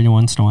 and every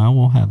once in a while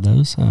we'll have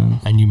those.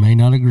 And you may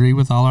not agree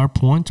with all our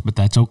points, but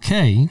that's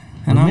okay.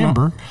 And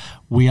remember,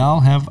 we all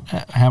have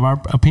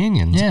our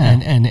opinions,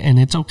 and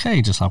it's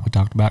okay. Just like we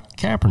talked about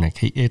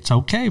Kaepernick, it's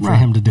okay for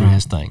him to do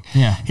his thing.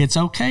 Yeah, it's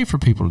okay for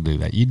people to do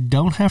that. You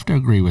don't have to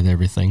agree with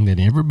everything that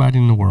everybody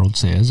in the world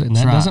says, and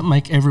that doesn't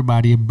make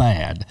everybody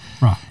bad.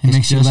 Right, it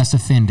makes you less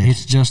offended.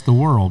 It's just the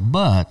world,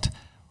 but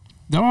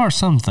there are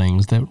some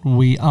things that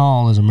we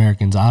all, as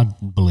Americans, I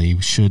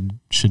believe, should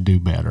do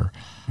better.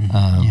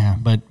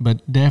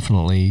 But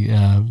definitely.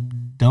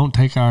 Don't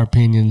take our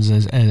opinions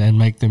and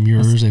make them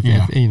yours. If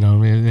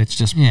it's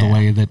just the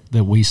way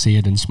that we see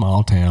it in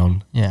small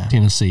town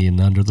Tennessee and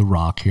under the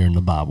rock here in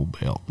the Bible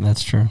Belt.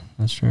 That's true.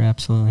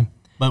 Absolutely.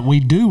 But we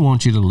do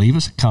want you to leave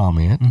us a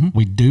comment. Mm-hmm.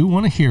 We do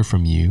want to hear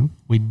from you.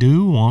 We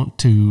do want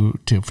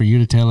for you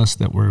to tell us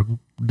that we're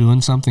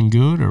doing something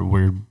good, or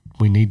we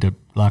need to,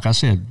 like I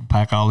said,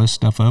 pack all this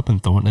stuff up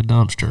and throw it in a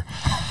dumpster.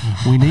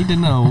 We need to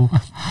know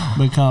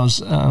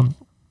because.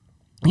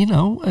 You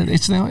wouldn't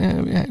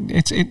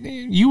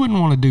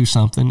want to do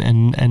something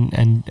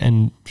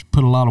and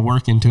put a lot of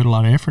work into it, a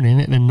lot of effort in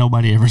it, and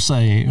nobody ever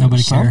say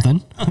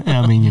something.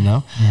 I mean,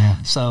 Yeah.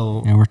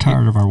 So we're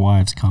tired of our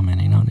wives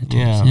commenting on it.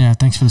 Yeah. Yeah.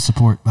 Thanks for the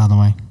support, by the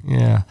way.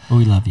 Yeah. Well,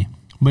 we love you.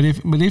 But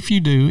if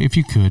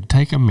you could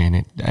take a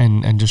minute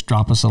and just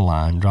drop us a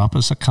line, drop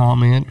us a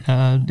comment.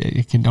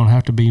 It don't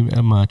have to be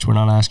much. We're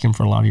not asking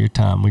for a lot of your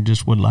time. We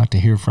just would like to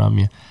hear from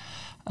you.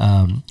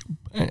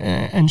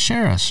 And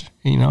share us.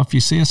 If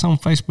you see us on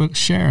Facebook,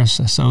 share us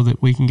so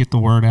that we can get the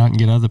word out and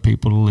get other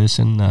people to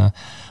listen.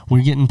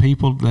 We're getting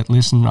people that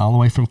listen all the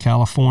way from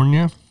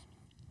California,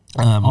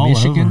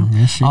 Michigan,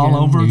 all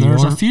over.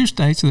 There's a few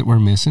states that we're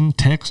missing.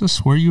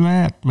 Texas, where you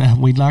at?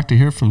 We'd like to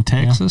hear from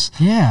Texas.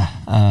 Yeah.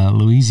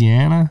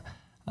 Louisiana.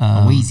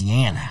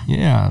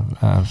 Yeah.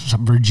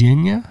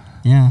 Virginia.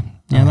 Yeah.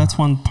 Yeah, that's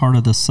one part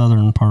of the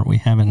southern part we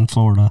have in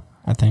Florida.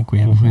 I think we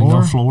have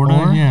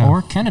Florida,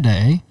 or Canada,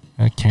 eh?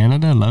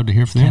 Canada, I'd love to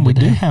hear from them. We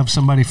do have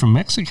somebody from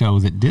Mexico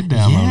that did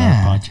download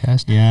our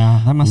podcast. Yeah,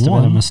 that must have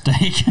been a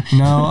mistake.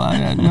 No,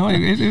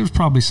 it was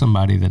probably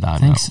somebody that I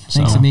know.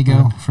 Thanks,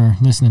 amigo, for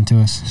listening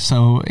to us.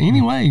 So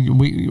anyway,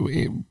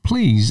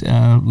 please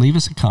leave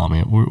us a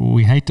comment.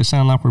 We hate to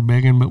sound like we're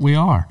begging, but we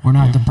are. We're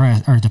not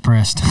depressed. We're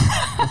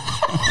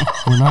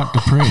not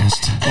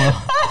depressed. Well,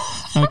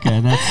 okay,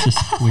 that's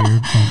just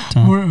weird. But,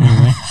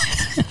 anyway.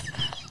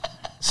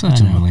 Such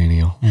a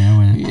millennial.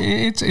 Yeah,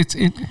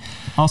 it.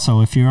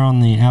 Also, if you're on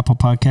the Apple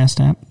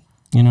Podcast app,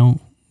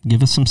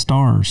 give us some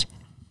stars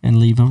and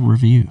leave a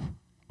review.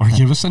 Or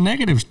give us a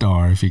negative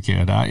star if you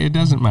could. It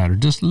doesn't matter.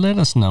 Just let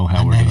us know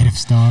how we're doing. Negative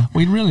star.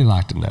 We'd really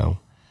like to know.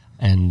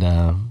 And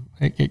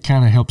it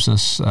kind of helps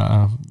us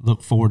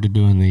look forward to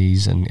doing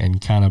these,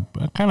 and kind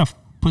of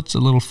puts a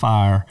little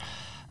fire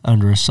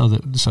under us so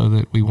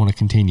that we want to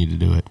continue to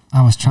do it.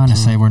 I was trying to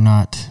say we're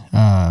not.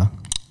 I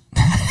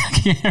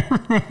can't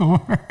remember the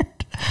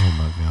word. Oh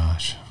my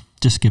gosh!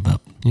 Just give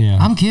up. Yeah,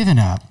 I'm giving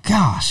up.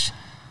 Gosh.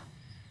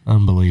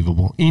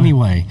 Unbelievable.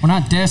 Anyway, we're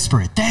not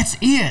desperate. That's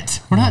it.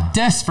 We're not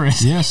desperate.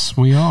 Yes,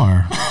 we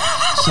are.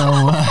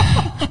 So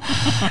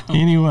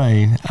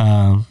anyway,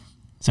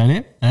 is that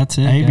it? That's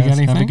it. Abe, you got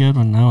anything? Have a good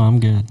one. No, I'm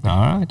good. All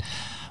right.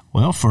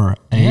 Well, for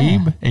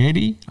Abe,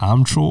 Eddie,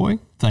 I'm Troy.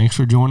 Thanks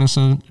for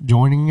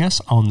joining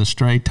us on the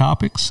Stray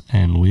Topics,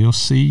 and we'll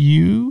see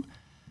you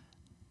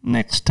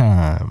next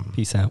time.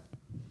 Peace out.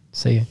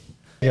 See you.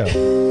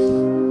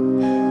 Yeah.